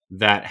 Yep.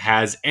 That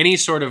has any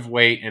sort of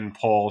weight and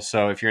pull.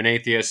 So if you're an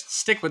atheist,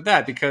 stick with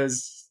that,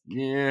 because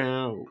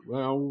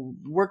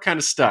we're kind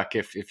of stuck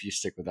if you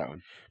stick with that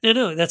one.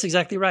 No, that's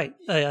exactly right.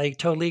 I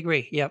totally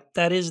agree. Yep.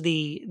 That is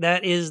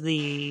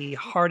the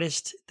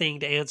hardest thing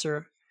to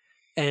answer.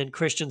 And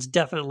Christians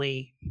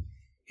definitely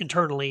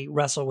internally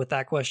wrestle with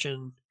that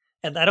question.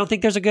 And I don't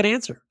think there's a good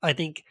answer. I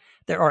think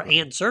there are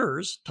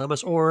answers.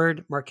 Thomas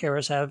Ord, Mark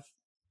Harris have,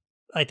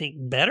 I think,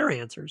 better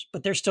answers,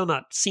 but they're still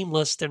not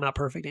seamless. They're not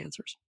perfect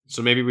answers.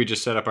 So maybe we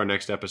just set up our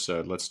next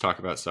episode. Let's talk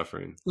about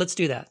suffering. Let's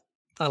do that.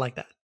 I like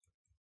that.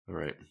 All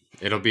right.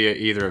 It'll be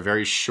either a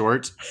very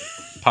short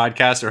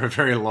podcast or a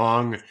very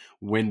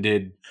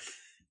long-winded,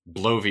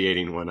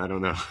 bloviating one. I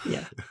don't know.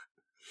 Yeah.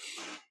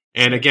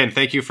 And again,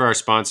 thank you for our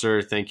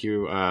sponsor. Thank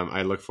you.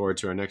 I look forward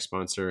to our next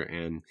sponsor.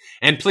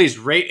 And please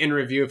rate and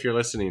review if you're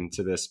listening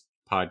to this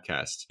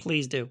podcast.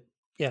 Please do.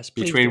 Yes.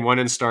 Please between do. 1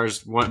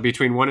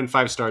 and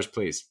 5 stars,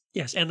 please.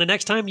 Yes. And the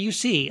next time you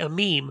see a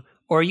meme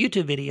or a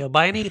YouTube video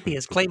by an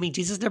atheist claiming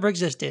Jesus never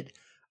existed,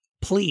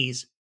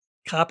 please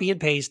copy and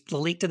paste the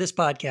link to this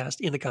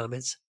podcast in the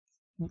comments.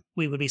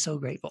 We would be so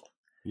grateful.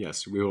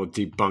 Yes, we will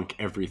debunk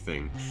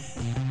everything.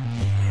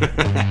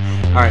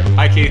 All right.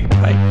 Bye, Keith.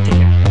 Bye. Take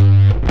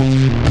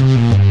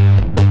care.